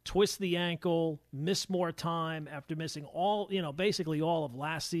 twist the ankle, miss more time after missing basically all of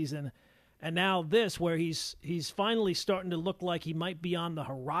last season. And now this, where he's finally starting to look like he might be on the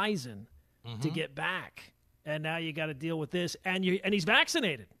horizon to get back. And now you got to deal with this. And he's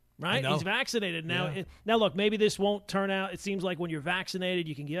vaccinated, right? He's vaccinated. Now, now look, maybe this won't turn out. It seems like when you're vaccinated,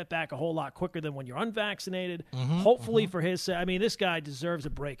 you can get back a whole lot quicker than when you're unvaccinated. Hopefully for his sake. This guy deserves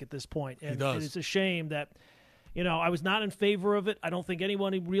a break at this point. And he does. It's a shame that I was not in favor of it. I don't think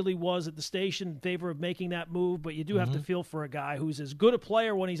anyone really was at the station in favor of making that move, but you do have to feel for a guy who's as good a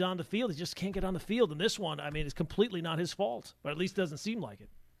player when he's on the field. He just can't get on the field. And this one, it's completely not his fault, but at least doesn't seem like it.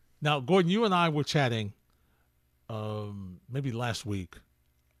 Now, Gordon, you and I were chatting maybe last week,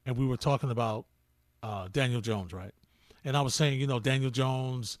 and we were talking about Daniel Jones, right? And I was saying, Daniel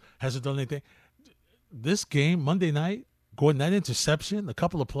Jones hasn't done anything. This game, Monday night, Gordon, that interception, a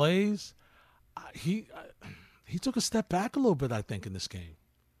couple of plays, he took a step back a little bit, I think, in this game.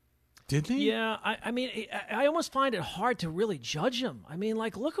 Didn't he? Yeah, I almost find it hard to really judge him.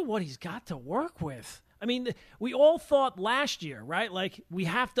 Look at what he's got to work with. We all thought last year, right? Like, we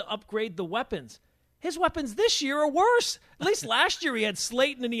have to upgrade the weapons. His weapons this year are worse. At least last year he had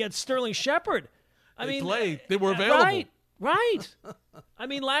Slayton and he had Sterling Shepard. They played. They were available. Right.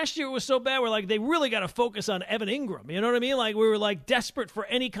 Last year it was so bad. We're like, they really got to focus on Evan Ingram. You know what I mean? Like, we were desperate for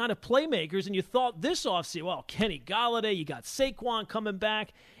any kind of playmakers. And you thought this offseason, well, Kenny Golladay, you got Saquon coming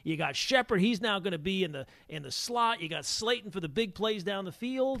back, you got Shepard. He's now going to be in the slot. You got Slayton for the big plays down the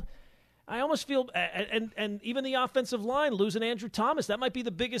field. I almost feel, and even the offensive line losing Andrew Thomas, that might be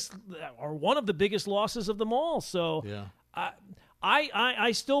the biggest or one of the biggest losses of them all. So, yeah.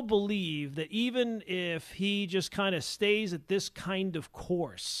 I still believe that even if he just kind of stays at this kind of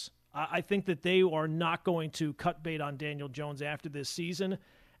course, I think that they are not going to cut bait on Daniel Jones after this season.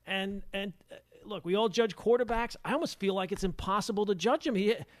 And look, we all judge quarterbacks. I almost feel like it's impossible to judge him.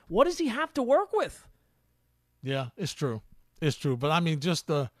 What does he have to work with? Yeah, it's true. It's true. But just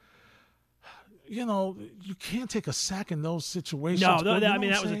you can't take a sack in those situations. No, that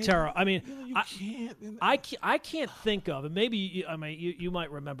was a terror. You can't. I can't think of, and maybe you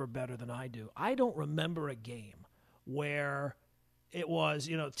might remember better than I do. I don't remember a game where it was,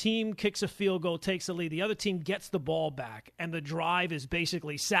 team kicks a field goal, takes the lead, the other team gets the ball back, and the drive is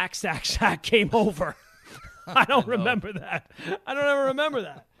basically sack, game over. I don't remember that. I don't ever remember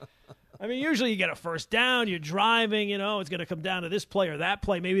that. Usually you get a first down, you're driving, it's going to come down to this play or that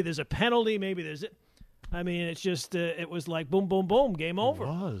play. Maybe there's a penalty, maybe there's it's just, it was like boom, boom, boom, game over. It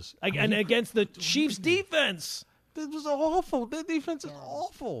was. And against the Chiefs defense. This was awful. Their defense is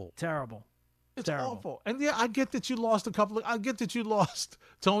awful. Terrible. It's Terrible. awful. And yeah, I get that you lost I get that you lost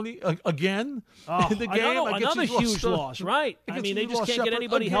Tony again in the game. I get another huge loss, right? I mean, they just can't get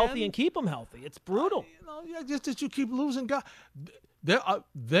anybody healthy and keep them healthy. It's brutal. Just that you keep losing guys.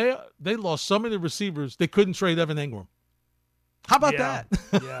 They lost so many receivers they couldn't trade Evan Ingram. How about that?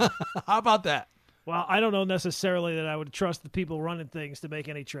 Yeah. How about that? Well, I don't know necessarily that I would trust the people running things to make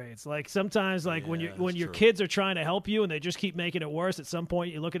any trades. Like sometimes, when your kids are trying to help you and they just keep making it worse, at some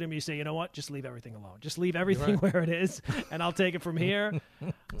point you look at them and you say, you know what, just leave everything alone. Just leave everything where it is, and I'll take it from here.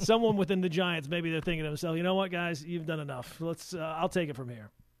 Someone within the Giants, maybe they're thinking to themselves, you know what, guys, you've done enough. I'll take it from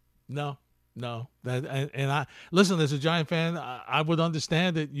here. No. And I listen, as a Giant fan, I would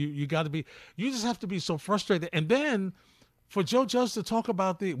understand that you just have to be so frustrated, and then. For Joe Judge to talk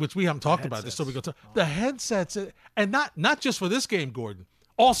about which we haven't talked about this, so we go to the headsets, and not just for this game, Gordon.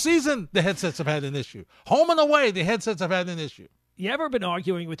 All season, the headsets have had an issue. Home and away, the headsets have had an issue. You ever been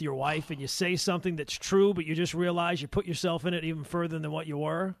arguing with your wife and you say something that's true, but you just realize you put yourself in it even further than what you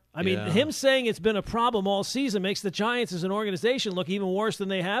were? I mean, him saying it's been a problem all season makes the Giants as an organization look even worse than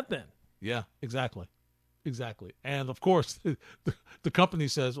they have been. Yeah, exactly. And, of course, the company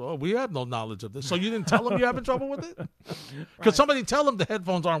says, well, we have no knowledge of this. So you didn't tell them you're having trouble with it? Could somebody tell them the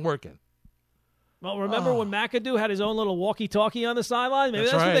headphones aren't working? Well, remember when McAdoo had his own little walkie-talkie on the sideline? Maybe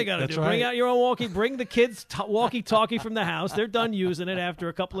that's what they got to do. Right. Bring out your own walkie. Bring the kids' walkie-talkie from the house. They're done using it after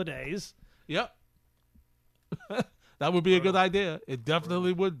a couple of days. Yep. That would be a good idea. It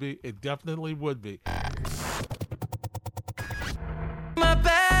definitely would be. My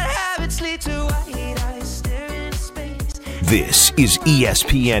bad habits lead to white eyes staring into space. This is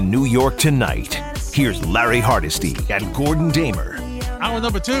ESPN New York Tonight. Here's Larry Hardesty and Gordon Damer. Hour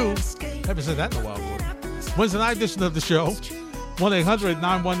number 2. Haven't said that in a while, Gordon. Wednesday night edition of the show.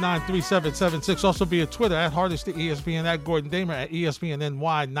 1-800-919-3776. Also via Twitter at Hardesty ESPN, at Gordon Damer, at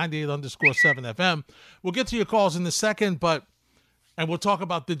ESPNNY 98_7 FM. We'll get to your calls in a second, and we'll talk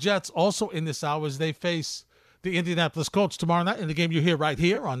about the Jets also in this hour as they face the Indianapolis Colts tomorrow night in the game you hear right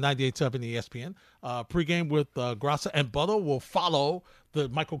here on 98.7 ESPN. Pregame with Grassa and Butler will follow the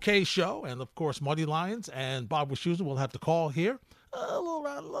Michael Kay show. And, of course, Marty Lyons and Bob Wischusen will have to call here a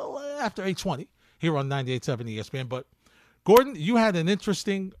little after 8:20 here on 98.7 ESPN. But, Gordon, you had an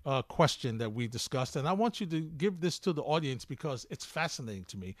interesting question that we discussed, and I want you to give this to the audience because it's fascinating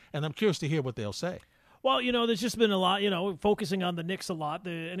to me, and I'm curious to hear what they'll say. Well, there's just been a lot, focusing on the Knicks a lot.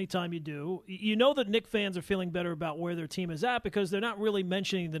 Anytime you do, that Knicks fans are feeling better about where their team is at because they're not really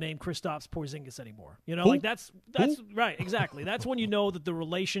mentioning the name Kristaps Porzingis anymore. That's right, exactly. That's when you know that the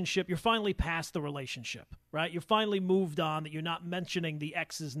relationship, you're finally past the relationship, right? You're finally moved on, that you're not mentioning the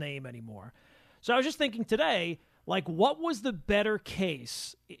ex's name anymore. So I was just thinking today, what was the better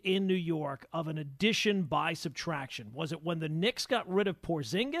case in New York of an addition by subtraction? Was it when the Knicks got rid of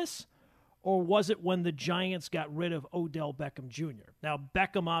Porzingis? Or was it when the Giants got rid of Odell Beckham Jr.? Now,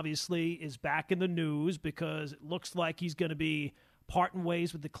 Beckham obviously is back in the news because it looks like he's going to be parting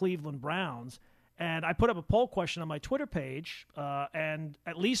ways with the Cleveland Browns. And I put up a poll question on my Twitter page, and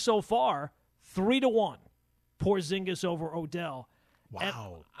at least so far, 3-1, Porzingis over Odell.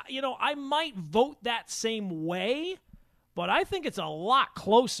 Wow. And, I might vote that same way, but I think it's a lot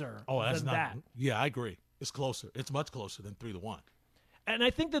closer than that. Yeah, I agree. It's closer. It's much closer than 3-1. And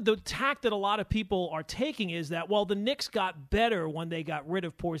I think that the tack that a lot of people are taking is that, the Knicks got better when they got rid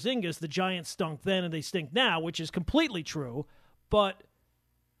of Porzingis. The Giants stunk then and they stink now, which is completely true. But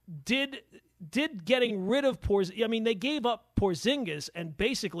did getting rid of Porzingis, they gave up Porzingis and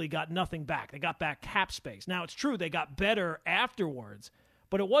basically got nothing back. They got back cap space. Now, it's true they got better afterwards,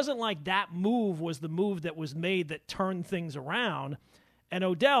 but it wasn't like that move was the move that was made that turned things around. And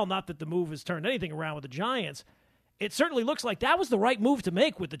Odell, not that the move has turned anything around with the Giants, it certainly looks like that was the right move to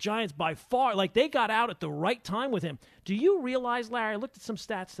make with the Giants by far. They got out at the right time with him. Do you realize, Larry, I looked at some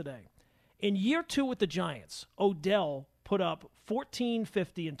stats today. In year 2 with the Giants, Odell put up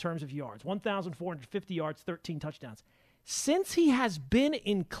 1,450 in terms of yards, 1,450 yards, 13 touchdowns. Since he has been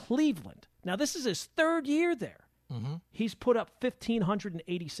in Cleveland, now this is his 3rd year there, he's put up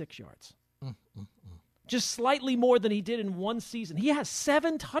 1,586 yards. Just slightly more than he did in one season. He has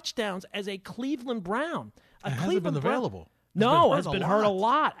 7 touchdowns as a Cleveland Brown. Hasn't been available. Has been hurt a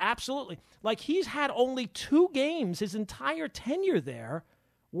lot. Absolutely. He's had only 2 games his entire tenure there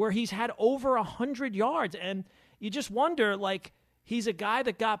where he's had over 100 yards. And you just wonder, he's a guy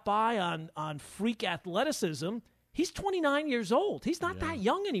that got by on freak athleticism. He's 29 years old. He's not that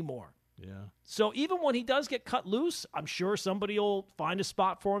young anymore. Yeah. So even when he does get cut loose, I'm sure somebody will find a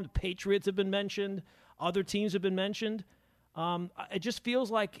spot for him. The Patriots have been mentioned. Other teams have been mentioned. It just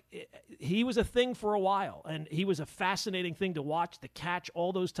feels like he was a thing for a while, and he was a fascinating thing to watch, the catch,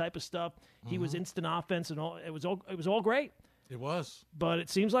 all those type of stuff. He was instant offense, and all. It was all great. It was. But it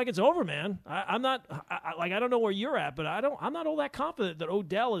seems like it's over, man. I'm not I don't know where you're at, but I'm not all that confident that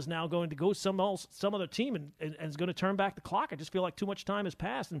Odell is now going to go some other team and is going to turn back the clock. I just feel like too much time has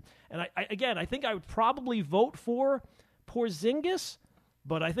passed, and I think I would probably vote for Porzingis,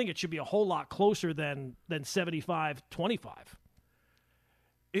 but I think it should be a whole lot closer than 75-25.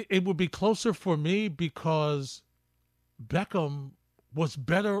 It would be closer for me because Beckham was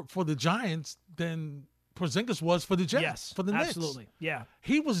better for the Giants than Porzingis was for the Jets. Yes, for the Knicks. Absolutely. Yeah.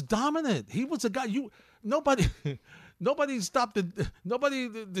 He was dominant. He was a guy nobody stopped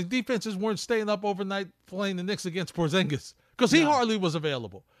the defenses weren't staying up overnight playing the Knicks against Porzingis because he hardly was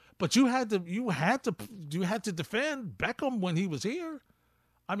available. But you had to defend Beckham when he was here.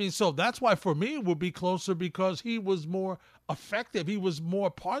 I mean, so that's why for me it would be closer because he was more effective. He was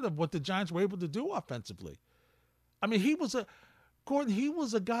more part of what the Giants were able to do offensively. I mean, he was a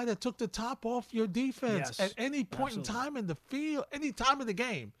guy that took the top off your defense at any point in time in the field, any time of the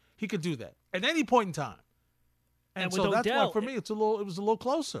game. He could do that at any point in time. And so that's why for me it was a little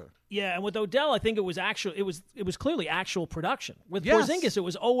closer. Yeah, and with Odell, I think it was clearly actual production. With Porzingis, it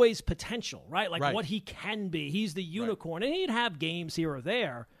was always potential, right? Like what he can be. He's the unicorn, and he'd have games here or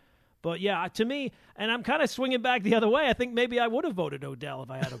there. But yeah, to me, and I'm kind of swinging back the other way. I think maybe I would have voted Odell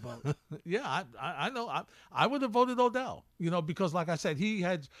if I had a vote. Yeah, I know. I would have voted Odell. Because like I said, he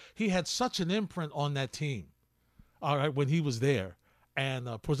had such an imprint on that team. All right, when he was there, and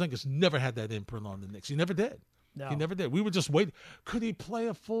Porzingis never had that imprint on the Knicks. He never did. No. He never did. We were just waiting. Could he play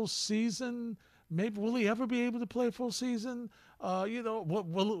a full season? Maybe will he ever be able to play a full season?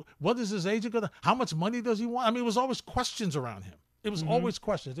 What is his agent gonna? How much money does he want? I mean, it was always questions around him. It was always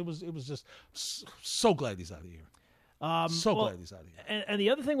questions. It was just so glad he's out of here. Glad he's out of here. And the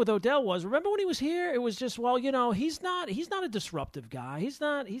other thing with Odell was, remember when he was here? It was just, he's not a disruptive guy. He's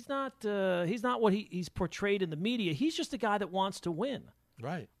not what he's portrayed in the media. He's just a guy that wants to win.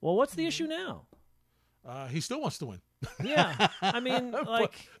 Right. Well, what's the issue now? He still wants to win. Yeah, I mean,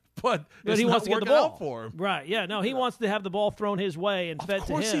 but he wants to get the ball out for him. Right? Yeah. No, he wants to have the ball thrown his way and fed to him. Of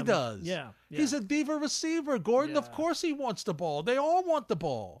course he does. Yeah. He's a diva receiver, Gordon. Yeah. Of course he wants the ball. They all want the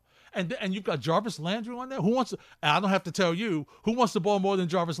ball. And you've got Jarvis Landry on there. Who wants? I don't have to tell you who wants the ball more than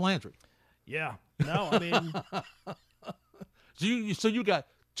Jarvis Landry. Yeah. No, I mean, so you got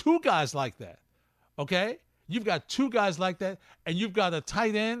two guys like that. Okay. You've got two guys like that, and you've got a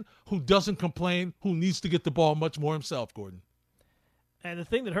tight end who doesn't complain, who needs to get the ball much more himself, Gordon. And the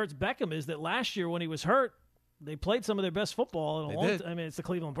thing that hurts Beckham is that last year when he was hurt, they played some of their best football in a long time. I mean, it's the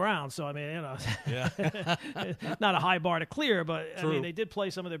Cleveland Browns, so I mean, not a high bar to clear, but I mean, they did play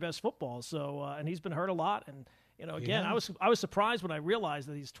some of their best football. So, and he's been hurt a lot, and again, I was surprised when I realized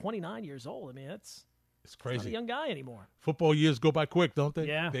that he's 29 years old. I mean, it's crazy. He's not a young guy anymore. Football years go by quick, don't they?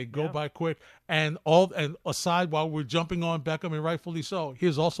 Yeah, they go by quick. And aside, while we're jumping on Beckham, and rightfully so,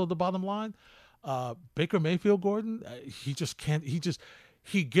 here's also the bottom line: Baker Mayfield, Gordon, he just can't.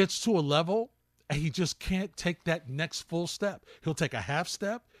 He gets to a level, and he just can't take that next full step. He'll take a half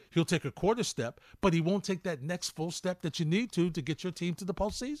step, he'll take a quarter step, but he won't take that next full step that you need to get your team to the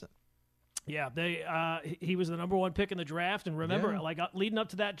postseason. Yeah, he was the number one pick in the draft, and remember, leading up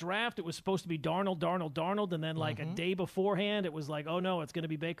to that draft, it was supposed to be Darnold, and then a day beforehand, it was like, oh no, it's going to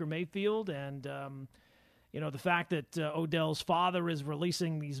be Baker Mayfield, and the fact that Odell's father is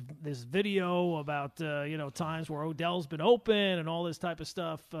releasing this video about times where Odell's been open and all this type of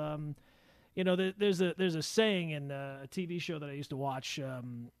stuff. There's a saying in a TV show that I used to watch.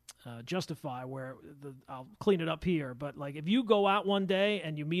 Justify, where I'll clean it up here, but if you go out one day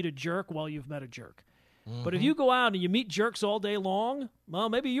and you meet a jerk, well, you've met a jerk. But if you go out and you meet jerks all day long, well,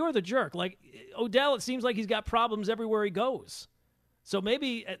 maybe you're the jerk. Like Odell, it seems like he's got problems everywhere he goes. So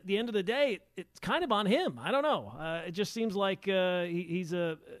maybe at the end of the day, it's kind of on him. I don't know. It just seems like he's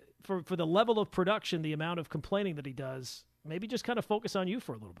for the level of production, the amount of complaining that he does, maybe just kind of focus on you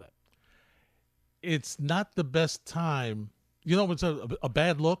for a little bit. It's not the best time. It's a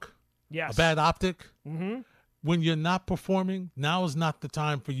bad look, yes, a bad optic. Mm-hmm. When you're not performing, now is not the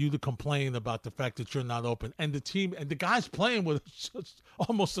time for you to complain about the fact that you're not open. And the team and the guy's playing with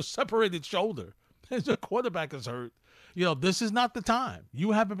almost a separated shoulder. The quarterback is hurt. This is not the time.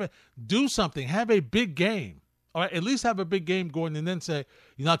 You do something. Have a big game. All right, at least have a big game, Gordon, and then say,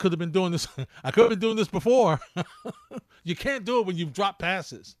 I could have been doing this. I could have been doing this before. You can't do it when you've dropped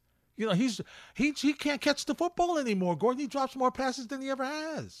passes. He can't catch the football anymore, Gordon. He drops more passes than he ever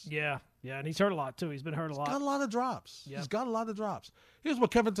has. Yeah, and he's hurt a lot, too. He's been hurt a lot. He's got a lot of drops. Yep. He's got a lot of drops. Here's what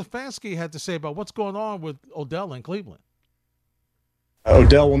Kevin Stefanski had to say about what's going on with Odell in Cleveland.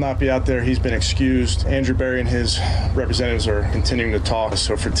 Odell will not be out there. He's been excused. Andrew Berry and his representatives are continuing to talk.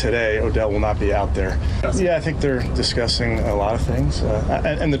 So for today, Odell will not be out there. Yeah, I think they're discussing a lot of things.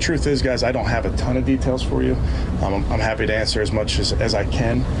 And the truth is, guys, I don't have a ton of details for you. I'm happy to answer as much as I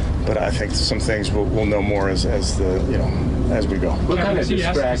can, but I think some things we'll know more as we go. What kind of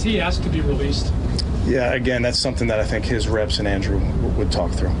is he asked to be released? Yeah, again, that's something that I think his reps and Andrew would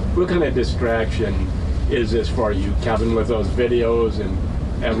talk through. What kind of distraction is this for you, Kevin, with those videos and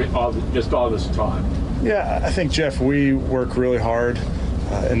all this talk? Yeah, I think, Jeff, we work really hard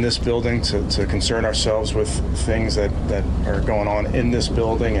in this building to concern ourselves with things that are going on in this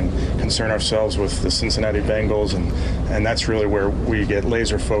building and concern ourselves with the Cincinnati Bengals, and that's really where we get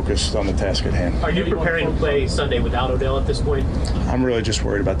laser focused on the task at hand. Are you preparing to play Sunday without Odell at this point? I'm really just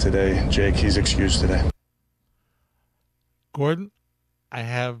worried about today, Jake. He's excused today. Gordon, I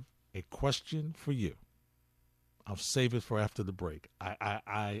have a question for you. I'll save it for after the break.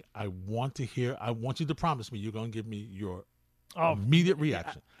 I want to hear. I want you to promise me you're going to give me your immediate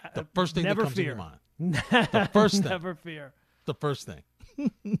reaction. The first thing that comes to your mind. The first thing. Never fear. The first thing.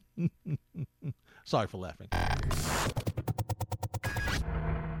 Sorry for laughing.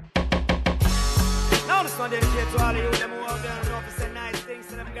 Now this one dedicated to all of you them who out there and know to say nice things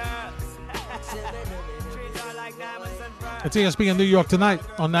to them girls. Treat her like diamonds and pearls. It's ESPN New York tonight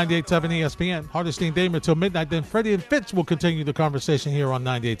on 98.7 ESPN. Hardesty and Damer till midnight. Then Freddie and Fitz will continue the conversation here on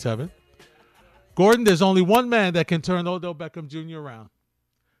 98.7. Gordon, there's only one man that can turn Odell Beckham Jr. around.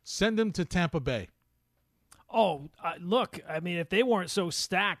 Send him to Tampa Bay. Oh, look, I mean, if they weren't so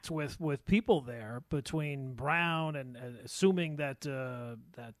stacked with people there between Brown and assuming that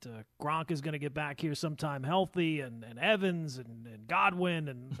Gronk is going to get back here sometime healthy and Evans and Godwin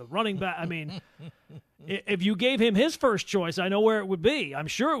and the running back, I mean, if you gave him his first choice, I know where it would be. I'm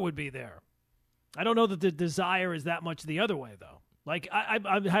sure it would be there. I don't know that the desire is that much the other way, though. Like, I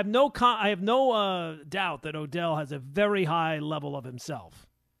have no doubt that Odell has a very high level of himself.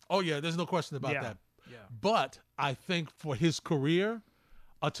 Oh, yeah, there's no question about that. Yeah. But I think for his career,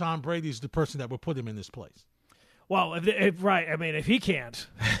 Tom Brady's the person that would put him in this place. Well, right. I mean, if he can't,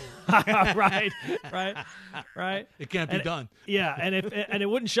 right. It can't be done. Yeah, and it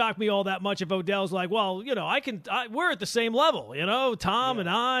wouldn't shock me all that much if Odell's like, well, we're at the same level, Tom and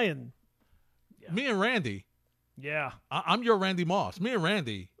I and me and Randy. Yeah, I'm your Randy Moss. Me and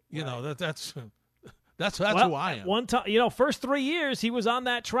Randy, that's who I am. One time, first 3 years he was on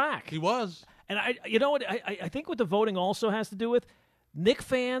that track. He was. And I think what the voting also has to do with, Knicks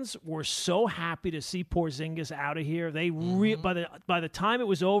fans were so happy to see Porzingis out of here. They by the time it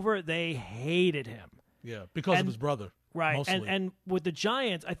was over, they hated him. Yeah, because of his brother. Right. Mostly. And with the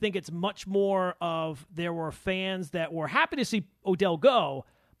Giants, I think it's much more of there were fans that were happy to see Odell go,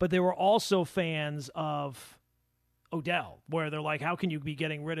 but there were also fans of Odell, where they're like, how can you be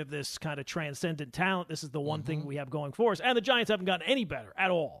getting rid of this kind of transcendent talent? This is the one thing we have going for us. And the Giants haven't gotten any better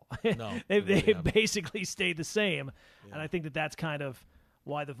at all. No, they basically stayed the same. Yeah. And I think that's kind of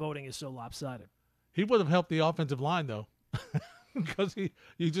why the voting is so lopsided. He would have helped the offensive line, though, because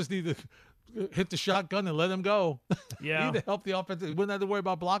you just need to hit the shotgun and let him go. Yeah. He need to help the offense. He wouldn't have to worry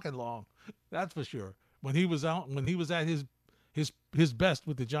about blocking long. That's for sure. When he was out, when he was at his best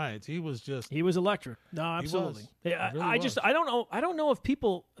with the Giants, he was electric. No, absolutely. Yeah, really I don't know if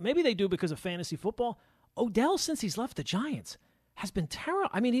people, maybe they do because of fantasy football. Odell, since he's left the Giants, has been terrible.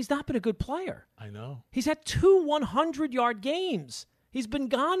 I mean, he's not been a good player. I know. He's had 2 100-yard games. He's been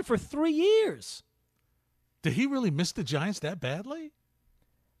gone for 3 years. Did he really miss the Giants that badly?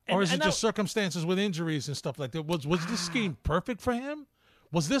 Or is it just circumstances with injuries and stuff like that? Was this scheme perfect for him?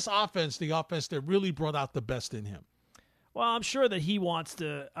 Was this offense the offense that really brought out the best in him? Well, I'm sure that he wants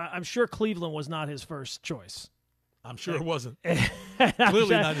to. I'm sure Cleveland was not his first choice. I'm sure it wasn't. Clearly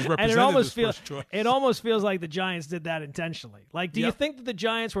not his representative's first choice. It almost feels like the Giants did that intentionally. Like, do you think that the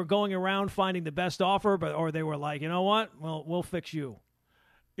Giants were going around finding the best offer, or they were like, you know what? Well, we'll fix you.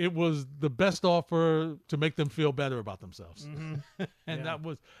 It was the best offer to make them feel better about themselves. Mm-hmm. And that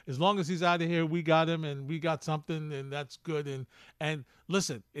was, as long as he's out of here, we got him and we got something, and that's good. And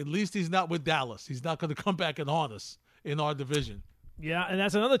listen, at least he's not with Dallas. He's not going to come back and haunt us in our division. Yeah, and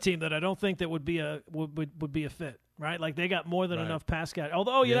that's another team that I don't think that would be a fit, right? Like, they got more than enough pass catch.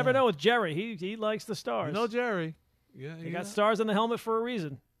 Although you never know with Jerry, he likes the stars. Jerry. Yeah, he got stars on the helmet for a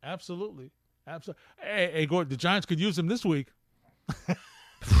reason. Absolutely. Hey, Gordon, the Giants could use him this week.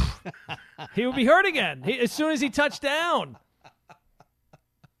 He would be hurt again as soon as he touched down.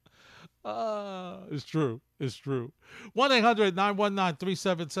 It's true.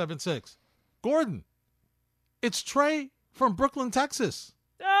 1-800-919-3776. Gordon, it's Trey from Brooklyn, Texas.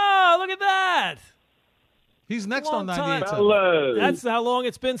 Oh, look at that. He's next on 98.7. Fellas. That's how long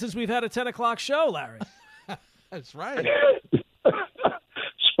it's been since we've had a 10 o'clock show, Larry. That's right.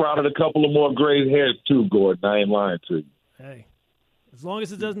 Sprouted a couple of more gray hairs, too, Gordon. I ain't lying to you. Hey, as long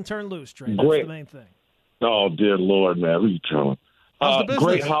as it doesn't turn loose, Trey, that's the main thing. Oh, dear Lord, man. What are you telling?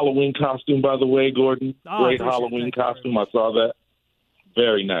 Great Halloween costume, by the way, Gordon. Great Halloween costume. I saw that.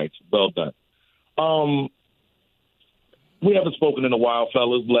 Very nice. Well done. We haven't spoken in a while,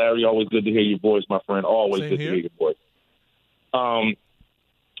 fellas. Larry, always good to hear your voice, my friend. Always good to hear your voice. But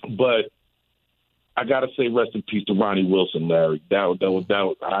I got to say rest in peace to Ronnie Wilson, Larry.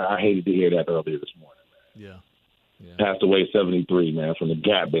 I hated to hear that earlier this morning, man. Yeah. Passed away at 73, man, from the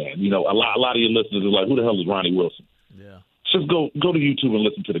Gap Band. You know, a lot of your listeners are like, who the hell is Ronnie Wilson? Yeah. Just go to YouTube and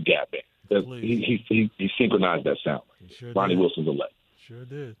listen to the Gap Band. He synchronized that sound. Sure Ronnie did. Wilson's a legend. Sure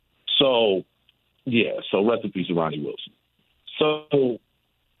did. So rest in peace to Ronnie Wilson. So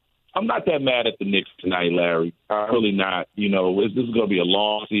I'm not that mad at the Knicks tonight, Larry. I'm really not. You know, this is going to be a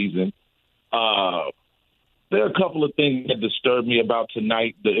long season. There are a couple of things that disturbed me about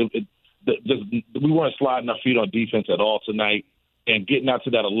tonight. We weren't sliding our feet on defense at all tonight, and getting out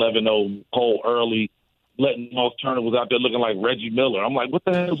to that 11-0 hole early, letting Moss Turner was out there looking like Reggie Miller. I'm like, what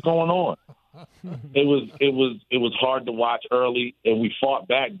the hell is going on? It was hard to watch early, and we fought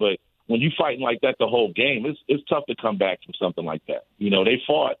back. But when you fighting like that the whole game, it's tough to come back from something like that. You know, they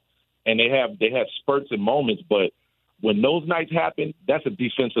fought, and they had spurts and moments, but when those nights happen, that's a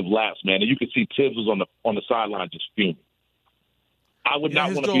defensive lapse, man. And you can see Tibbs was on the sideline just fuming. I would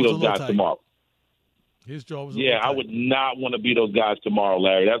not want to be those guys tomorrow. His jaw was I would not want to be those guys tomorrow,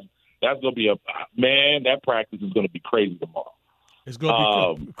 Larry. That's going to be that practice is going to be crazy tomorrow. It's going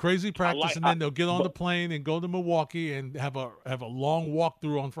to be crazy practice, and then they'll get on the plane and go to Milwaukee and have a long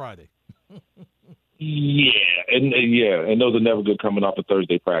walkthrough on Friday. And those are never good coming off a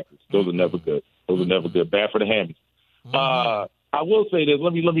Thursday practice. Those are never good. Those are never good. Bad for the hammies. I will say this.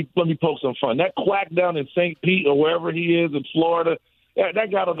 Let me poke some fun. That quack down in St. Pete or wherever he is in Florida,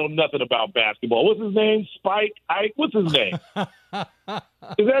 that guy don't know nothing about basketball. What's his name? Spike? Ike? What's his name? Is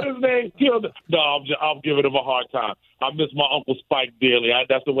that his name? No, I'm giving him a hard time. I miss my Uncle Spike dearly.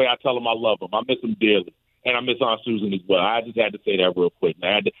 That's the way I tell him I love him. I miss him dearly. And I miss Aunt Susan as well. I just had to say that real quick.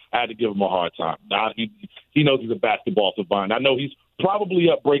 I had to give him a hard time. Now, he knows he's a basketball savant. I know he's probably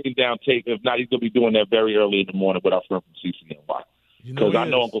up breaking down tape. If not, he's going to be doing that very early in the morning with our friend from CCNY. Because I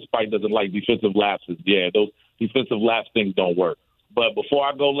know Uncle Spike doesn't like defensive lapses. Yeah, those defensive lapse things don't work. But before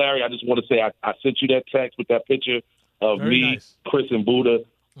I go, Larry, I just want to say I sent you that text with that picture of Chris, and Buddha.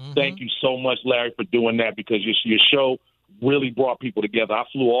 Mm-hmm. Thank you so much, Larry, for doing that because your show really brought people together. I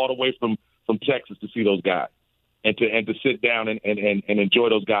flew all the way from Texas to see those guys and to sit down and enjoy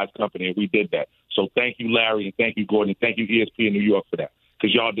those guys' company, and we did that. So thank you, Larry, and thank you, Gordon, and thank you, ESPN New York, for that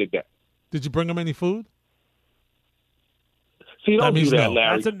because y'all did that. Did you bring them any food? See, don't do that,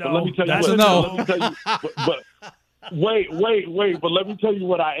 Larry. That's a no. But let me tell you That's what, a no. Let me tell you, but wait. But let me tell you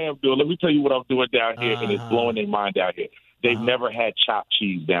what I am doing. Let me tell you what I'm doing down here, and it's blowing their mind down here. They've never had chopped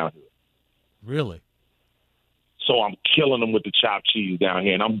cheese down here. Really? So I'm killing them with the chopped cheese down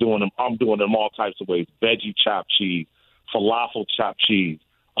here, and I'm doing them all types of ways: veggie chopped cheese, falafel chopped cheese,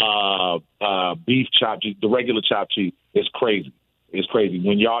 beef chopped cheese, the regular chopped cheese. It's crazy. It's crazy.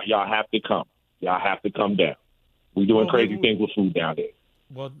 When y'all have to come. Y'all have to come down. We're doing crazy things with food down there.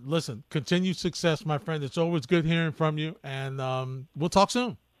 Well, listen, continued success, my friend. It's always good hearing from you, and we'll talk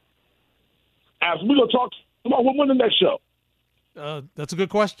soon. We're going to talk tomorrow. When the next show? That's a good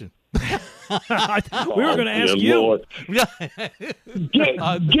question. We were going to ask you. Lord. Get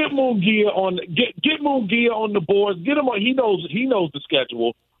Mungia on the board. Get him on. He knows the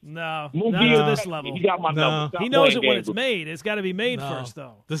schedule. No, Mungia, not to this level. He got my number. Stop he knows it when games it's made. It's got to be made first,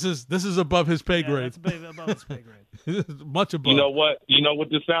 though. This is above his pay grade. It's above his pay grade. Much above. You know what?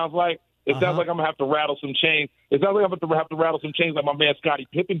 This sounds like? It sounds like I'm gonna have to rattle some chains. It sounds like I'm gonna have to rattle some chains like my man Scottie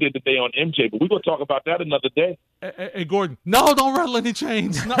Pippen did today on MJ. But we're gonna talk about that another day. Hey, Gordon, no, don't rattle any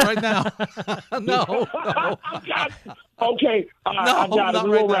chains. Not right now. No. Okay, I got it.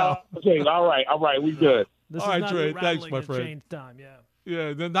 Right now. Okay, all right, we good. This all is right, not Trey. Thanks, my friend. Change time, yeah.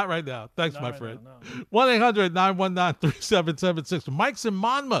 Yeah, not right now. Thanks, my friend. No. 1-800-919-3776. Mike's in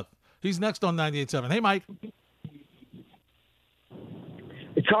Monmouth. He's next on 98.7. Hey, Mike.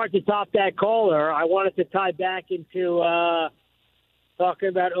 It's hard to top that caller. I wanted to tie back into talking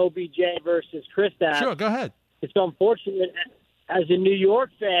about OBJ versus Kristaps. Sure, go ahead. It's unfortunate as a New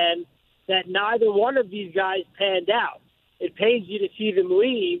York fan that neither one of these guys panned out. It pains you to see them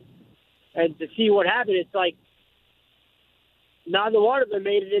leave and to see what happened. It's like neither one of them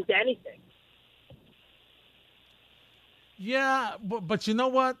made it into anything. Yeah, but you know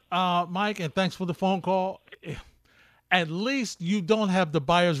what, Mike, and thanks for the phone call. At least you don't have the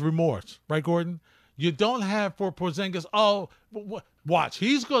buyer's remorse, right, Gordon? You don't have for Porzingis, watch,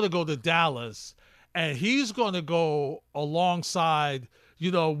 he's going to go to Dallas, and he's going to go alongside,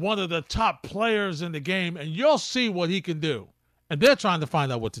 one of the top players in the game, and you'll see what he can do. And they're trying to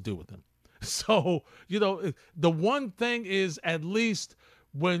find out what to do with him. So, the one thing is, at least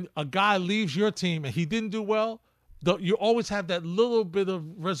when a guy leaves your team and he didn't do well, you always have that little bit of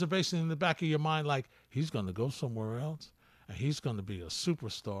reservation in the back of your mind, like he's going to go somewhere else and he's going to be a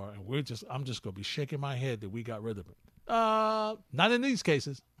superstar, and I'm just going to be shaking my head that we got rid of him. Not in these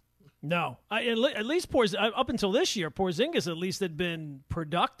cases. No, at least up until this year, Porzingis at least had been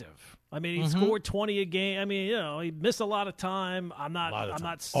productive. I mean, he scored 20 a game. I mean, he missed a lot of time. I'm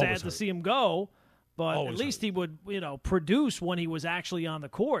not sad to see him go, but at least he would, produce when he was actually on the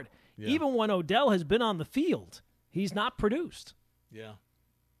court. Yeah. Even when Odell has been on the field, he's not produced. Yeah.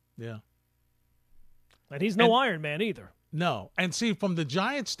 And he's no Iron Man either. No. And see, from the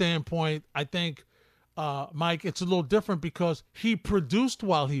Giants' standpoint, I think, Mike, it's a little different because he produced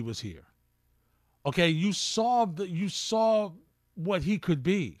while he was here. Okay, you saw what he could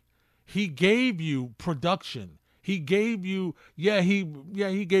be. He gave you production. He gave you,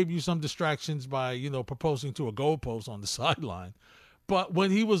 he gave you some distractions by, proposing to a goalpost on the sideline. But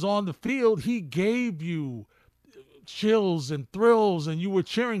when he was on the field, he gave you chills and thrills, and you were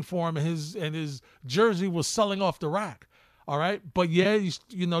cheering for him, and his jersey was selling off the rack. All right. But you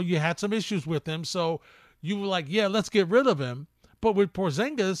had some issues with him. So you were like, let's get rid of him. But with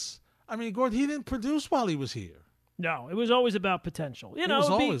Porzingis, I mean, Gordon, he didn't produce while he was here. No, it was always about potential. It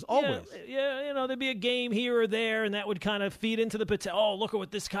was always. Yeah, there'd be a game here or there, and that would kind of feed into the potential. Oh, look at what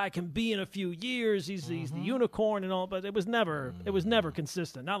this guy can be in a few years. He's the unicorn and all, but it was never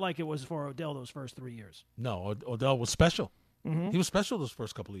consistent. Not like it was for Odell those first 3 years. No, Odell was special. He was special those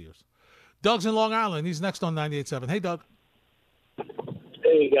first couple of years. Doug's in Long Island. He's next on 98.7. Hey, Doug.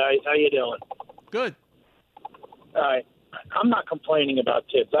 Hey, guys. How you doing? Good. All right. I'm not complaining about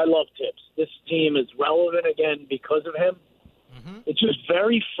Tibbs. I love Tibbs. This team is relevant again because of him. It's just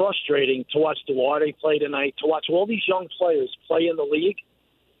very frustrating to watch Duarte play tonight, to watch all these young players play in the league.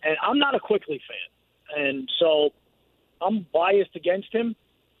 And I'm not a Quickly fan. And so I'm biased against him.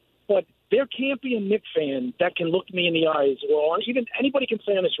 But there can't be a Knicks fan that can look me in the eyes, or even anybody can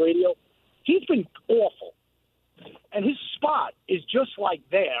say on this radio, he's been awful. And his spot is just like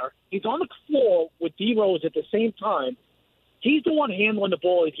there. He's on the floor with D Rose at the same time. He's the one handling the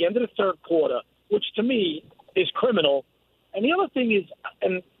ball at the end of the third quarter, which to me is criminal. And the other thing is,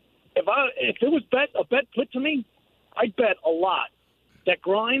 and if there was a bet put to me, I'd bet a lot that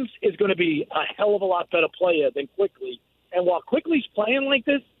Grimes is going to be a hell of a lot better player than Quickly. And while Quickly's playing like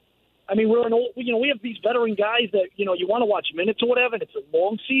this, I mean, we have these veteran guys that you want to watch minutes or whatever, and it's a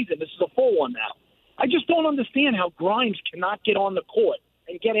long season. This is a full one now. I just don't understand how Grimes cannot get on the court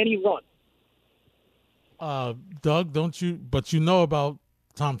and get any run. Doug, but you know about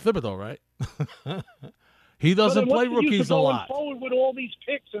Tom Thibodeau, right? He doesn't play rookies a lot. Forward with all these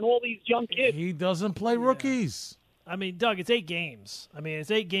picks and all these young kids. He doesn't play rookies. I mean, Doug, it's 8 games. I mean,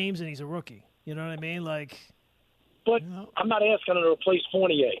 it's 8 games and he's a rookie. You know what I mean? But I'm not asking him to replace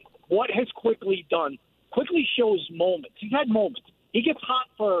Fournier. What has Quickly done? Quickly shows moments. He's had moments. He gets hot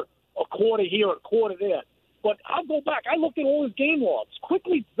for a quarter here, a quarter there. But I'll go back. I looked at all his game logs.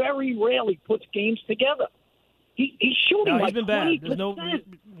 Quickly very rarely puts games together. He's shooting he's like been 20%. bad.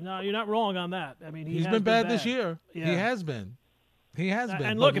 No, you're not wrong on that. I mean, he's been bad this year. Yeah. He has been.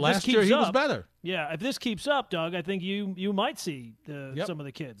 And look, if last this keeps year he up, was better. Yeah, if this keeps up, Doug, I think you might see some of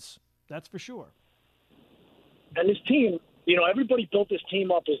the kids. That's for sure. And this team, everybody built this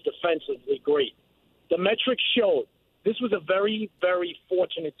team up as defensively great. The metrics showed this was a very, very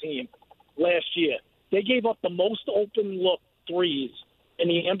fortunate team last year. They gave up the most open look threes in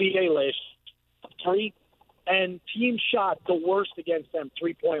the NBA last year. And team shot the worst against them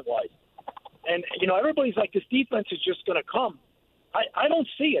 3-point wise. And, everybody's like, this defense is just going to come. I don't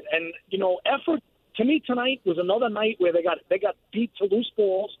see it. And, effort to me tonight was another night where they got beat to loose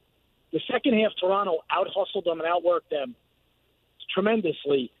balls. The second half, Toronto out-hustled them and outworked them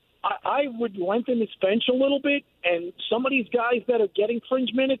tremendously. I would lengthen this bench a little bit, and some of these guys that are getting fringe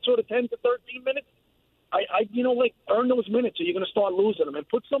minutes, sort of 10 to 13 minutes, earn those minutes or you're going to start losing them, and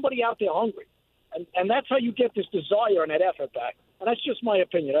put somebody out there hungry. And that's how you get this desire and that effort back. And that's just my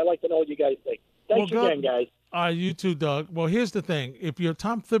opinion. I'd like to know what you guys think. Thanks again, guys. You too, Doug. Well, here's the thing. If you're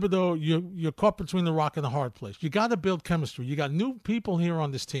Tom Thibodeau, you're caught between the rock and the hard place. You got to build chemistry. You got new people here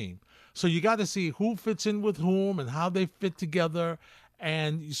on this team. So you got to see who fits in with whom and how they fit together.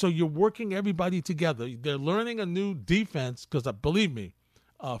 And so you're working everybody together. They're learning a new defense because, believe me,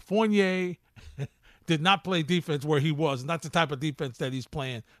 Fournier did not play defense where he was. Not the type of defense that he's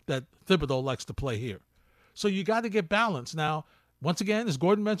playing that Thibodeau likes to play here. So you got to get balance. Now, once again, as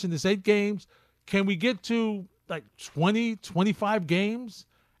Gordon mentioned, there's 8 games. Can we get to like 20, 25 games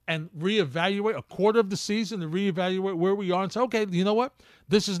and reevaluate a quarter of the season and reevaluate where we are and say, okay, you know what?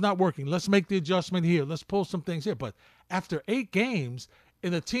 This is not working. Let's make the adjustment here. Let's pull some things here. But after 8 games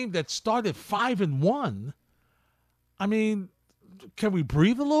in a team that started 5-1, I mean, can we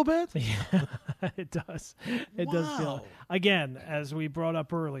breathe a little bit? Yeah, it does. It does feel. Again, as we brought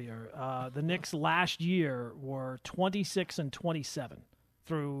up earlier, the Knicks last year were 26-27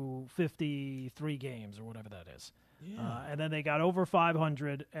 through 53 games or whatever that is. Yeah. And then they got over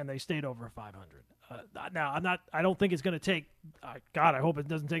 500 and they stayed over 500. Now, I don't think it's going to take, God, I hope it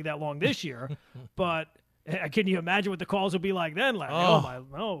doesn't take that long this year, but can you imagine what the calls will be like then? Like,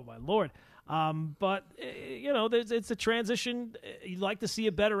 oh my Lord. But, it's a transition. You'd like to see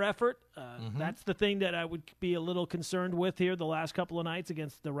a better effort. That's the thing that I would be a little concerned with here the last couple of nights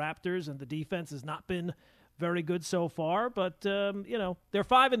against the Raptors, and the defense has not been very good so far. But, they're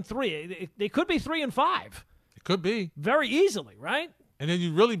 5-3. They could be 3-5. It could be. Very easily, right? And then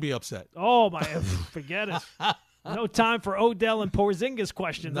you'd really be upset. Oh, my, forget it. No time for Odell and Porzingis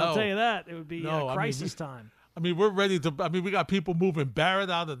questions, I'll tell you that. It would be crisis time. I mean, we're ready to. I mean, we got people moving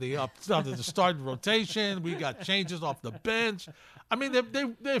Barrett out of the starting rotation. We got changes off the bench. I mean, they're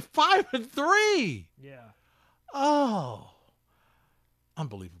 5-3. Yeah. Oh,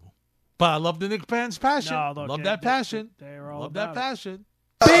 unbelievable. But I love the Knicks fans' passion. No, look, love that passion. They're all love about that passion.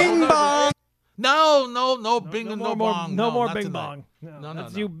 Bing bong. No, bing and no bong. No more not bing tonight. bong. No.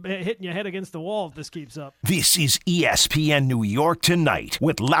 That's you hitting your head against the wall if this keeps up. This is ESPN New York Tonight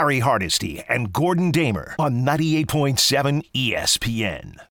with Larry Hardesty and Gordon Damer on 98.7 ESPN.